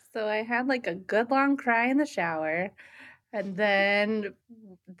 Yeah. So I had like a good long cry in the shower, and then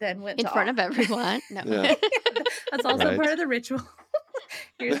went in front of everyone. No. Yeah. That's also part of the ritual.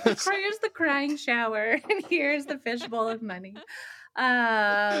 Here's the crying shower, and here's the fishbowl of money.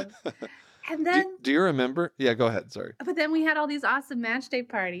 And then, do you remember? Yeah, go ahead. Sorry. But then we had all these awesome match day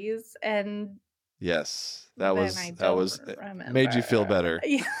parties, and yes, that was made you feel better.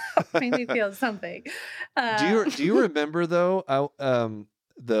 Yeah, made me feel something. Do you remember though?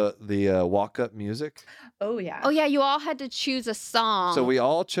 The walk up music. Oh yeah. Oh yeah. You all had to choose a song. So we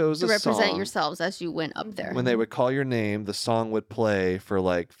all chose to a represent song. yourselves as you went up there. When they would call your name, the song would play for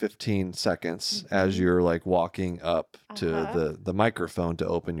like 15 seconds as you're like walking up to the microphone to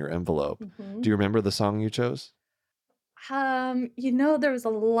open your envelope. Do you remember the song you chose? There was a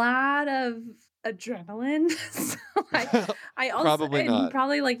lot of adrenaline. So I also probably not.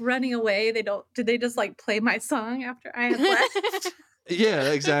 Probably like running away. Did they just like play my song after I had left?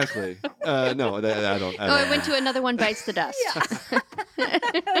 Yeah, exactly. No, I don't. It went to Another One Bites the Dust. Yeah.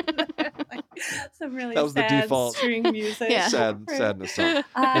 Some really that was sad the default string music. Yeah. Sadness song.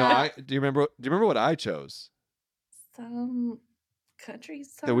 Do you remember what I chose? Some country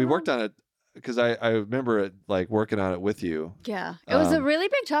song. That we worked on it because I remember it like working on it with you. Yeah, it was a really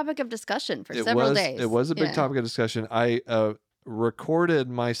big topic of discussion for several days. It was a big topic of discussion. I recorded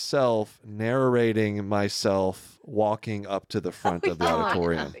myself narrating myself walking up to the front of the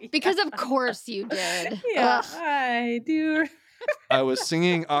auditorium. Because of course you did. Yeah, I do. I was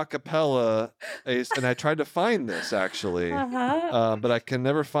singing a cappella, and I tried to find this actually, but I can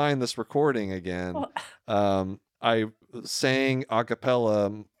never find this recording again. I sang a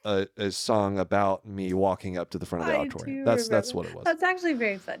cappella a song about me walking up to the front of the auditorium. That's what it was. That's actually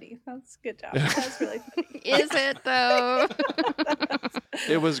very funny. That's a good job. That's really funny. Is it though?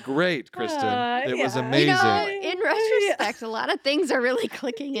 It was great, Kristen. It was amazing. In retrospect, a lot of things are really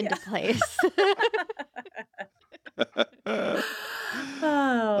clicking into place. We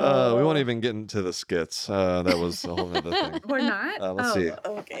won't even get into the skits. That was a whole other thing. We're not? Let's see.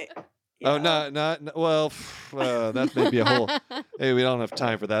 Okay. Yeah. Oh, not well. That may be a whole. Hey, we don't have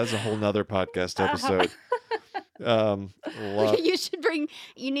time for that. That's a whole nother podcast episode.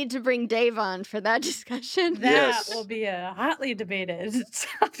 You need to bring Dave on for that discussion. That will be a hotly debated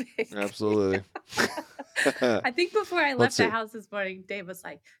topic. Absolutely. I think before I left the house this morning, Dave was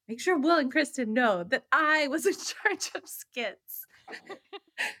like, "Make sure Will and Kristen know that I was in charge of skits."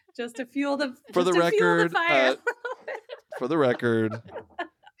 Just to fuel the fire. For the record.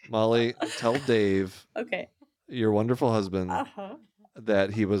 Molly, tell Dave, your wonderful husband,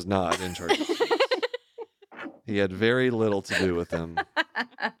 that he was not in charge. He had very little to do with them.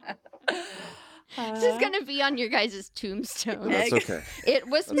 This is going to be on your guys' tombstone. That's okay. It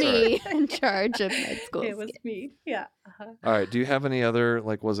was me in charge of med school. It was me. Yeah. All right. Do you have any other,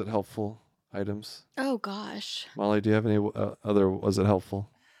 was it helpful items? Oh, gosh. Molly, do you have any other, was it helpful?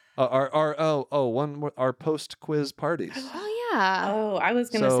 Our post-quiz parties. Oh, yeah. Oh, I was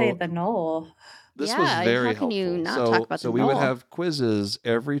going to say the Knoll. This was very helpful. How can you not talk about the Knoll? So we would have quizzes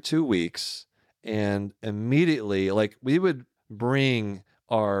every 2 weeks, and immediately, we would bring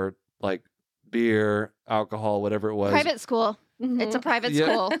our, beer, alcohol, whatever it was. Private school. Mm-hmm. It's a private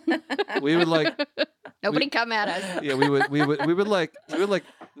school. We would Nobody come at us. Yeah, we would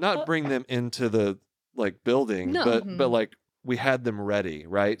not bring them into the building, but we had them ready,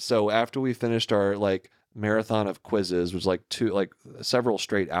 right? So after we finished our marathon of quizzes, which was several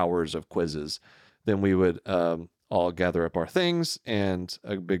straight hours of quizzes, then we would all gather up our things, and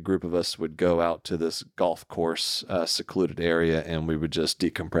a big group of us would go out to this golf course, secluded area, and we would just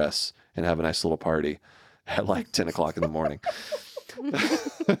decompress and have a nice little party at 10 o'clock in the morning.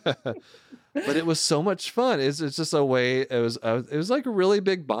 But it was so much fun. It's just a way. It was like a really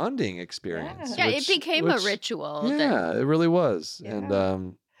big bonding experience. Yeah, it became a ritual. Yeah, it really was. Yeah.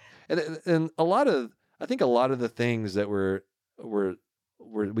 And a lot of, I think a lot of the things that were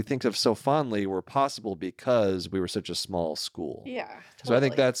we think of so fondly were possible because we were such a small school. Yeah. Totally. So I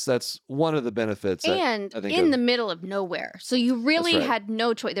think that's one of the benefits. And I think in the middle of nowhere. So you really had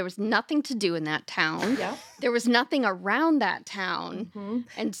no choice. There was nothing to do in that town. Yeah. There was nothing around that town. Mm-hmm.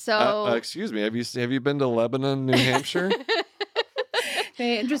 And so excuse me, have you been to Lebanon, New Hampshire?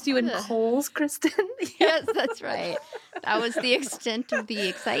 May I interest you in Kohl's, Kristen? Yes, that's right. That was the extent of the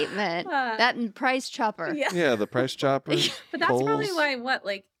excitement. That and Price Chopper. Yeah, the Price Chopper. But that's Kohl's. probably why,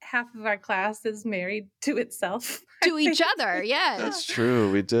 like, half of our class is married to itself. To each other, yes. That's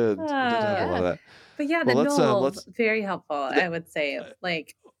true. We did. We did have a lot of that. But yeah, the Knoll, very helpful, I would say.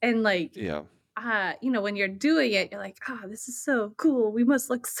 Yeah. When you're doing it, you're like, this is so cool. We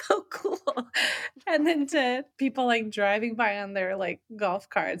must look so cool. And then to people like driving by on their like golf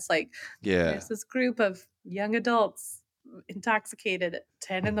carts, like, there's this group of young adults intoxicated at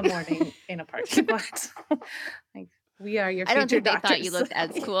 10 in the morning in a parking lot. Like, we are your future I don't think doctors. They thought you looked as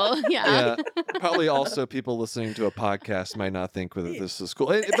cool. Yeah. Probably also people listening to a podcast might not think that this is cool.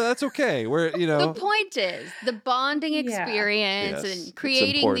 But that's okay. The point is the bonding experience and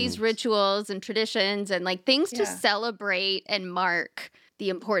creating these rituals and traditions and like things to celebrate and mark the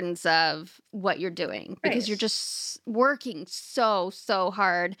importance of what you're doing because you're just working so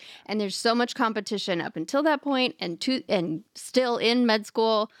hard and there's so much competition up until that point and still in med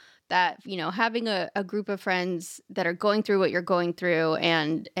school. That, having a group of friends that are going through what you're going through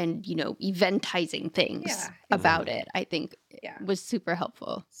and eventizing things about it, I think was super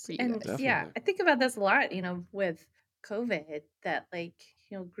helpful for you guys. Definitely. I think about this a lot, with COVID, that like,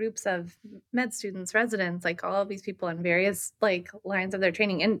 groups of med students, residents, like all of these people in various like lines of their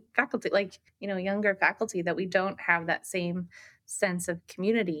training and faculty, like, younger faculty, that we don't have that same sense of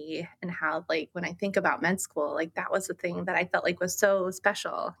community. And how, like, when I think about med school, like that was the thing that I felt like was so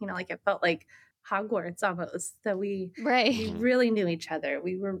special, like it felt like Hogwarts almost, that we really knew each other.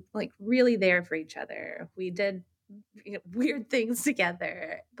 We were like really there for each other. We did weird things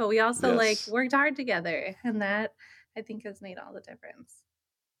together, but we also like worked hard together, and that I think has made all the difference.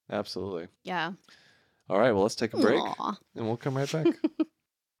 Absolutely. Yeah. All right, well, let's take a break and we'll come right back.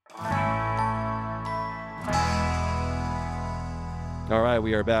 All right,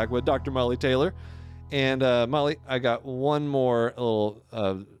 we are back with Dr. Molly Taylor. And Molly, I got one more little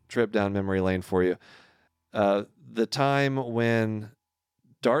trip down memory lane for you. The time when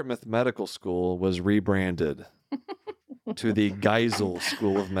Dartmouth Medical School was rebranded to the Geisel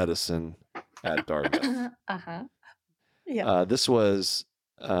School of Medicine at Dartmouth. Yeah. This was,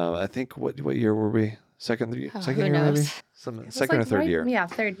 I think, what year were we? Second year, maybe? Second or third year. Yeah,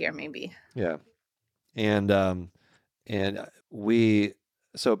 third year maybe. Yeah. And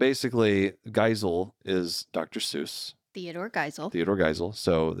so basically Geisel is Dr. Seuss. Theodore Geisel.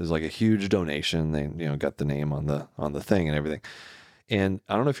 So there's like a huge donation. They, got the name on the thing and everything. And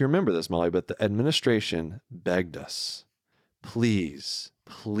I don't know if you remember this, Molly, but the administration begged us, please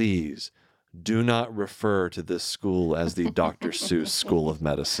do not refer to this school as the Dr. Seuss School of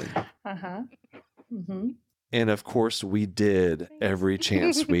Medicine. Mm-hmm. And of course we did every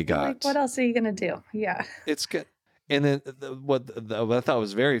chance we got. Like, what else are you going to do? Yeah. It's good. And then what I thought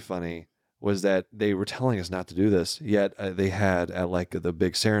was very funny was that they were telling us not to do this, yet they had at like the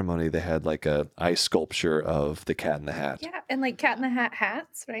big ceremony, they had like a ice sculpture of the Cat in the Hat. Yeah, and like Cat in the Hat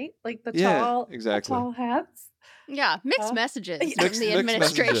hats, right? Like the tall hats. Yeah, mixed messages from the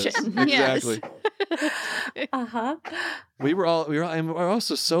administration. Exactly. Yes. We were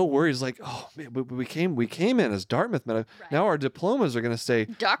also so worried. It's like, oh man, we came in as Dartmouth Medical. Right. Now our diplomas are going to say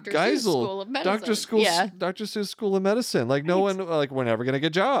Dr. Seuss School of Medicine. Dr. Seuss School of Medicine. Like no one, like we're never going to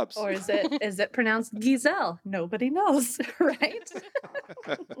get jobs. Or is it pronounced Giselle? Nobody knows, right?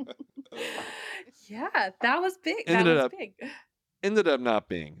 Yeah, that was big. Ended up not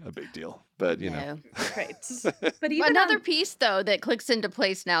being a big deal, but right. But even another piece though that clicks into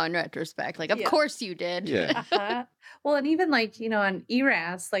place now in retrospect. Like, of course you did. Yeah. Well, and even like on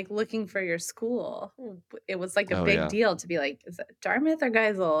ERAS, like looking for your school, it was like a big deal to be like, is it Dartmouth or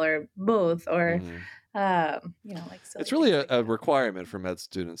Geisel or both or, like. It's really a requirement for med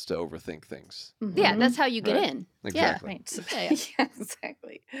students to overthink things. Mm-hmm. Yeah, that's how you get in. Exactly. Yeah, right. Yeah,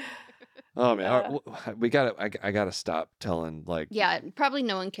 exactly. Oh man, I gotta stop telling like. Yeah, probably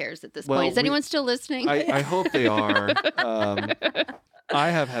no one cares at this point. Is anyone still listening? I hope they are. I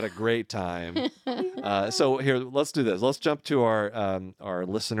have had a great time. So here, let's do this. Let's jump to our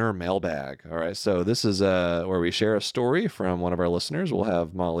listener mailbag. All right. So this is where we share a story from one of our listeners. We'll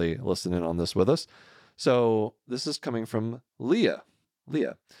have Molly listen in on this with us. So this is coming from Leah.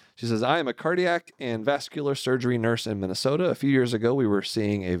 She says, I am a cardiac and vascular surgery nurse in Minnesota. A few years ago, we were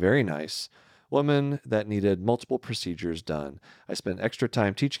seeing a very nice woman that needed multiple procedures done. I spent extra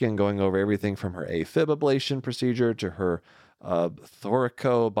time teaching and going over everything from her AFib ablation procedure to her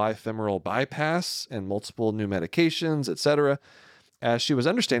thoracobifemoral bypass and multiple new medications, etc. As she was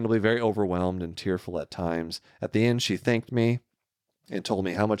understandably very overwhelmed and tearful at times. At the end, she thanked me and told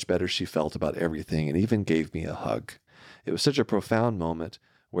me how much better she felt about everything and even gave me a hug. It was such a profound moment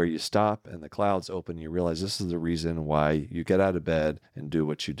where you stop and the clouds open and you realize this is the reason why you get out of bed and do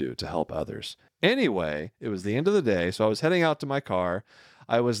what you do, to help others. Anyway, it was the end of the day, so I was heading out to my car.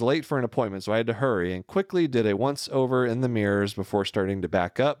 I was late for an appointment, so I had to hurry and quickly did a once-over in the mirrors before starting to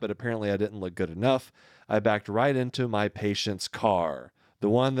back up, but apparently I didn't look good enough. I backed right into my patient's car, the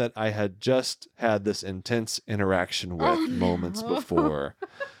one that I had just had this intense interaction with moments before.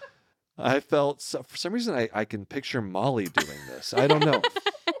 I felt, for some reason, I can picture Molly doing this. I don't know.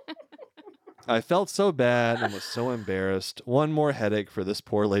 I felt so bad and was so embarrassed. One more headache for this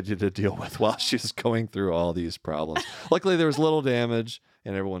poor lady to deal with while she was going through all these problems. Luckily, there was little damage,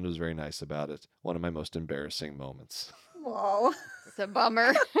 and everyone was very nice about it. One of my most embarrassing moments. Whoa. It's a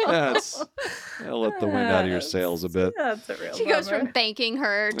bummer. Yes. I'll let the wind out of your sails a bit. That's a real She bummer. goes from thanking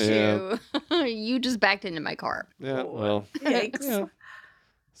her to, you just backed into my car. Yeah, well. Yikes. Yeah.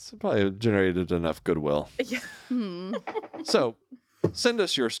 It's probably generated enough goodwill. Yeah. So, send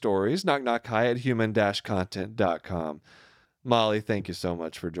us your stories, knockknockhi@human-content.com. Molly, thank you so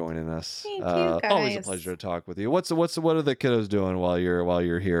much for joining us. Thank you, guys. Always a pleasure to talk with you. What are the kiddos doing while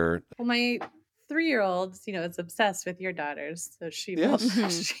you're here? Well, my 3-year-old, is obsessed with your daughters, so she's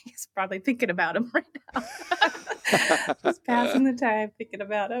probably thinking about them right now. Just passing the time, thinking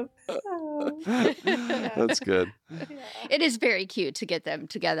about them. Oh. That's good. Yeah. It is very cute to get them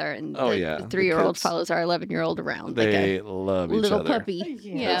together, and the the 3-year-old follows our 11-year-old around. They like love each little other. puppy.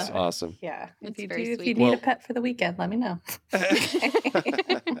 Yeah. That's awesome. Yeah. It's If very you sweet. need a pet for the weekend, let me know.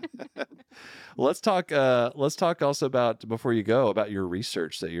 Let's talk also about, before you go, about your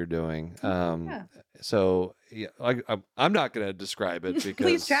research that you're doing. So I'm not going to describe it because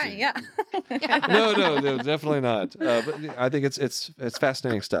Please try. Yeah. no, definitely not. But I think it's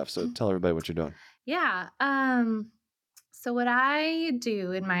fascinating stuff. So tell everybody what you're doing. Yeah. So what I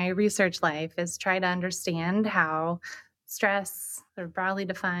do in my research life is try to understand how stress, sort of broadly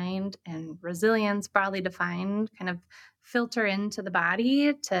defined, and resilience, broadly defined, kind of filter into the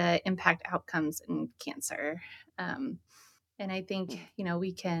body to impact outcomes in cancer. And I think,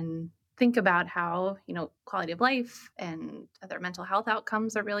 we can think about how, quality of life and other mental health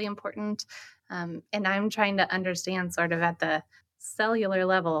outcomes are really important. And I'm trying to understand sort of at the cellular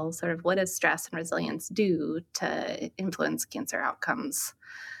level, sort of what does stress and resilience do to influence cancer outcomes.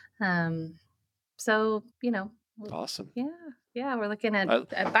 So, Awesome. Yeah, we're looking at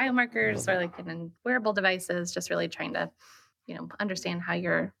biomarkers, we're looking at wearable devices, just really trying to, understand how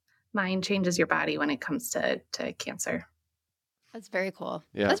your mind changes your body when it comes to cancer. That's very cool.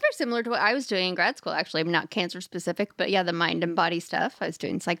 Yeah. That's very similar to what I was doing in grad school, actually. I'm not cancer specific, but the mind and body stuff. I was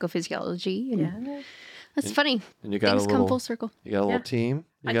doing psychophysiology. And that's funny. And you got Things come full circle. You got a little team?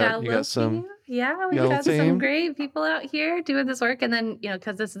 I got a little team. Yeah, we've got some great people out here doing this work. And then,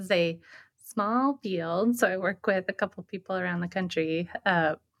 because this is a small field, so I work with a couple people around the country.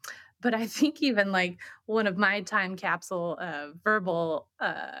 But I think even like one of my time capsule verbal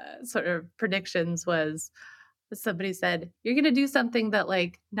sort of predictions was, somebody said, you're going to do something that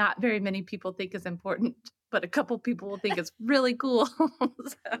like not very many people think is important, but a couple people will think is really cool.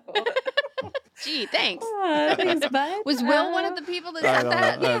 Gee, thanks. Thanks, bud. Was Will one of the people that said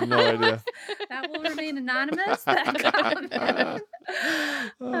that? I have no idea. That will remain anonymous. Oh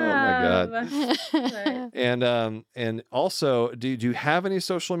my God. And also, do you have any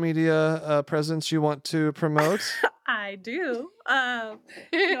social media presence you want to promote? I do. I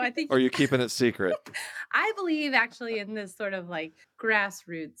think. Or are you keeping it secret? I believe actually in this sort of like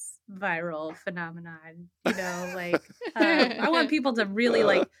grassroots viral phenomenon. I want people to really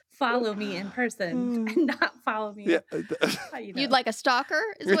like follow me in person and not follow me. Yeah. You'd like a stalker,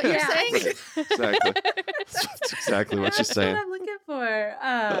 is what you're saying? Exactly. That's exactly what she's saying. That's what I'm looking for.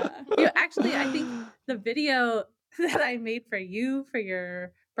 Actually, I think the video that I made for you for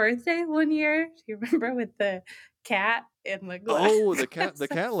your birthday one year, do you remember, with the cat in the glass? Oh, the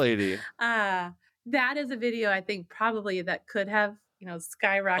cat lady. That is a video I think probably that could have,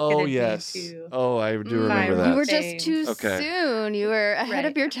 skyrocketed. Oh, yes. I do remember that. You were just too soon. You were ahead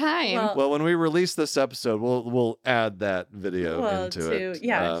of your time. Well, when we release this episode, we'll add that video into it.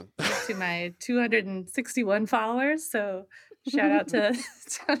 Yeah, to my 261 followers. So shout out to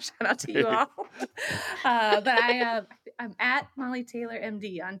you all. But I'm at Molly Taylor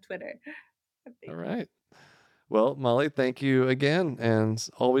MD on Twitter. All right. Well, Molly, thank you again. And it's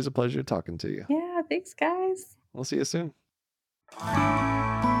always a pleasure talking to you. Yeah, thanks, guys. We'll see you soon.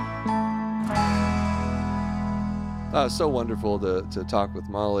 So wonderful to talk with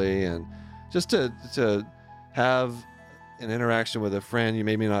Molly and just to have an interaction with a friend you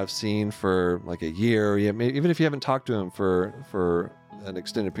maybe not have seen for like a year, or even if you haven't talked to him for an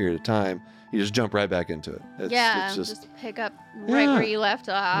extended period of time, you just jump right back into it. It's just pick up right where you left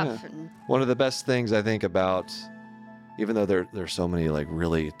off. Yeah. And one of the best things I think about, even though there's so many like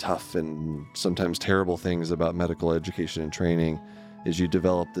really tough and sometimes terrible things about medical education and training, is you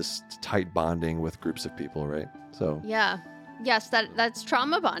develop this tight bonding with groups of people, right? So yes, that's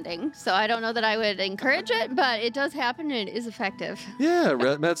trauma bonding. So I don't know that I would encourage it, but it does happen and it is effective. Yeah,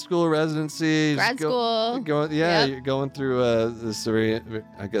 med school, residency, grad school. You're going through this very,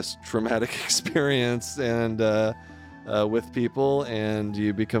 I guess, traumatic experience and with people, and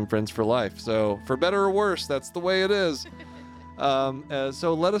you become friends for life. So for better or worse, that's the way it is.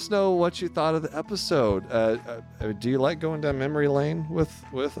 So let us know what you thought of the episode. Do you like going down memory lane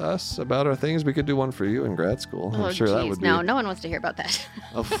with us about our things? We could do one for you in grad school. I'm sure that would be... No one wants to hear about that.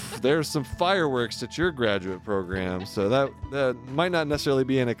 There's some fireworks at your graduate program, so that might not necessarily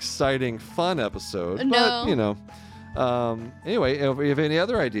be an exciting, fun episode. No. But, anyway, if you have any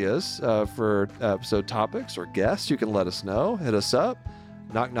other ideas for episode topics or guests, you can let us know. Hit us up.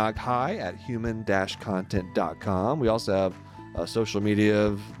 knockknockhi@human-content.com. We also have social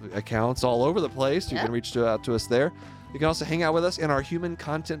media accounts all over the place. You can reach out to us there. You can also hang out with us in our Human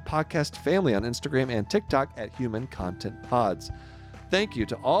Content Podcast family on Instagram and TikTok at Human Content Pods. Thank you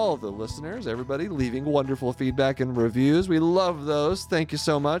to all the listeners, everybody leaving wonderful feedback and reviews. We love those. Thank you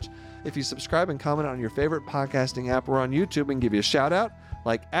so much. If you subscribe and comment on your favorite podcasting app or on YouTube, we can give you a shout out,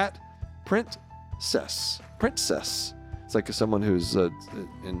 like at Princess. It's like someone who's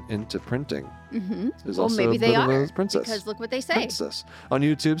into printing. Mm-hmm. Who's well, also maybe they are. Princess. Because look what they say. Princess on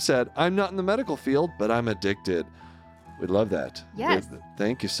YouTube said, "I'm not in the medical field, but I'm addicted." We'd love that. Yes.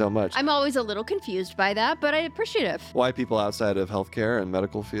 Thank you so much. I'm always a little confused by that, but I'm appreciative. Why people outside of healthcare and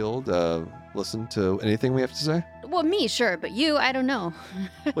medical field listen to anything we have to say? Well, me, sure, but you, I don't know.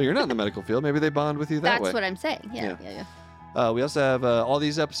 Well, you're not in the medical field. Maybe they bond with you that way. That's what I'm saying. Yeah. We also have all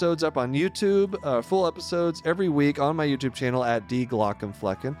these episodes up on YouTube, full episodes every week on my YouTube channel at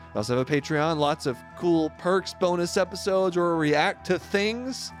 @DGlockenFlecken. I also have a Patreon, lots of cool perks, bonus episodes, where we react to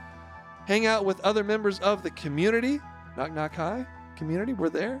things, hang out with other members of the community, Knock Knock Hi community. We're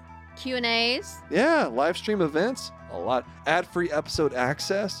there. Q&As. Yeah, live stream events, a lot. Ad-free episode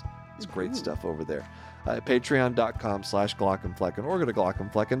access. It's great stuff over there. Patreon.com/Glockenflecken or go to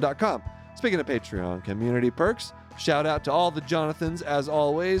glockenflecken.com. Speaking of Patreon community perks, shout out to all the Jonathans as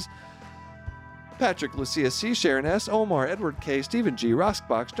always. Patrick, Lucia C, Sharon S, Omar, Edward K, Stephen G,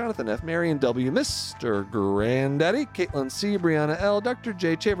 Roskbox, Jonathan F, Marion W, Mr. Granddaddy, Caitlin C, Brianna L, Dr.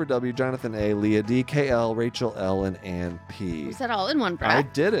 J, Chaver W, Jonathan A, Leah D, KL, Rachel L, and Ann P. Was that all in one breath? I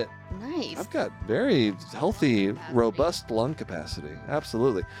did it. Nice. I've got very healthy, robust lung capacity.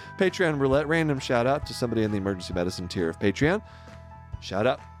 Absolutely. Patreon roulette, random shout out to somebody in the emergency medicine tier of Patreon. Shout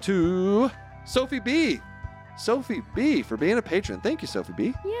out to Sophie B. Sophie B for being a patron. Thank you, Sophie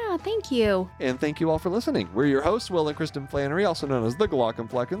B. Yeah, thank you. And thank you all for listening. We're your hosts, Will and Kristen Flannery, also known as the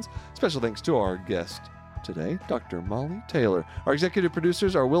Glockenfleckens. Special thanks to our guest today, Dr. Molly Taylor. Our executive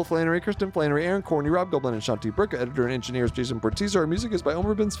producers are Will Flannery, Kristen Flannery, Aaron Corney, Rob Goblin, and Shanti Burka. Editor and engineer is Jason Portizo. Our music is by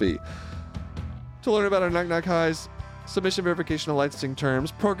Omer Binsfi. To learn about our Knock Knock Highs, submission verification of licensing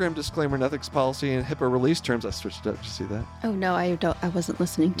terms, program disclaimer and ethics policy, and HIPAA release terms. I switched up. Did you see that? Oh, no, I wasn't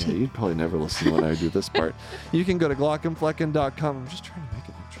listening to you. You'd probably never listen when I do this part. You can go to glockenflecken.com. I'm just trying to make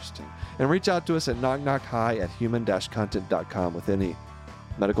it interesting. And reach out to us at knockknockhi@human-content.com with any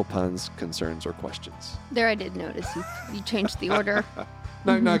medical puns, concerns, or questions. There, I did notice you changed the order.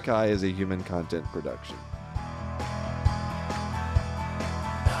 Knock Knock Hi is a human content production.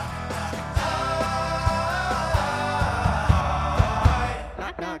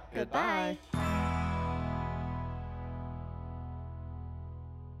 Goodbye.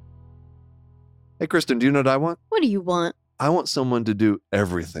 Hey, Kristen, do you know what I want? What do you want? I want someone to do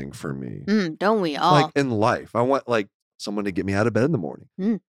everything for me. Don't we all? Like in life. I want someone to get me out of bed in the morning,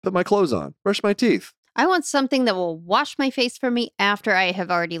 put my clothes on, brush my teeth. I want something that will wash my face for me after I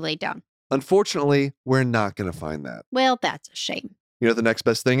have already laid down. Unfortunately, we're not going to find that. Well, that's a shame. You know what the next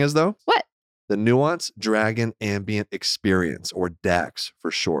best thing is, though? What? The Nuance Dragon Ambient Experience, or DAX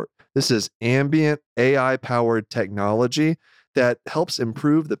for short. This is ambient AI-powered technology that helps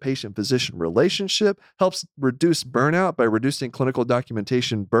improve the patient-physician relationship, helps reduce burnout by reducing clinical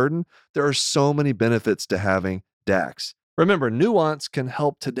documentation burden. There are so many benefits to having DAX. Remember, Nuance can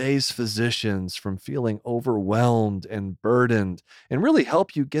help today's physicians from feeling overwhelmed and burdened and really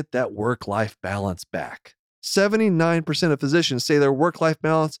help you get that work-life balance back. 79% of physicians say their work-life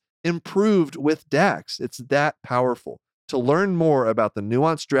balance improved with DAX. It's that powerful. To learn more about the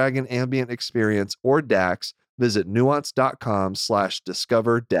Nuance Dragon Ambient Experience or DAX, visit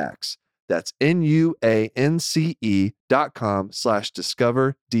nuance.com/discover DAX. That's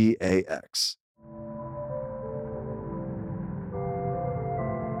NUANCE.com/discover DAX.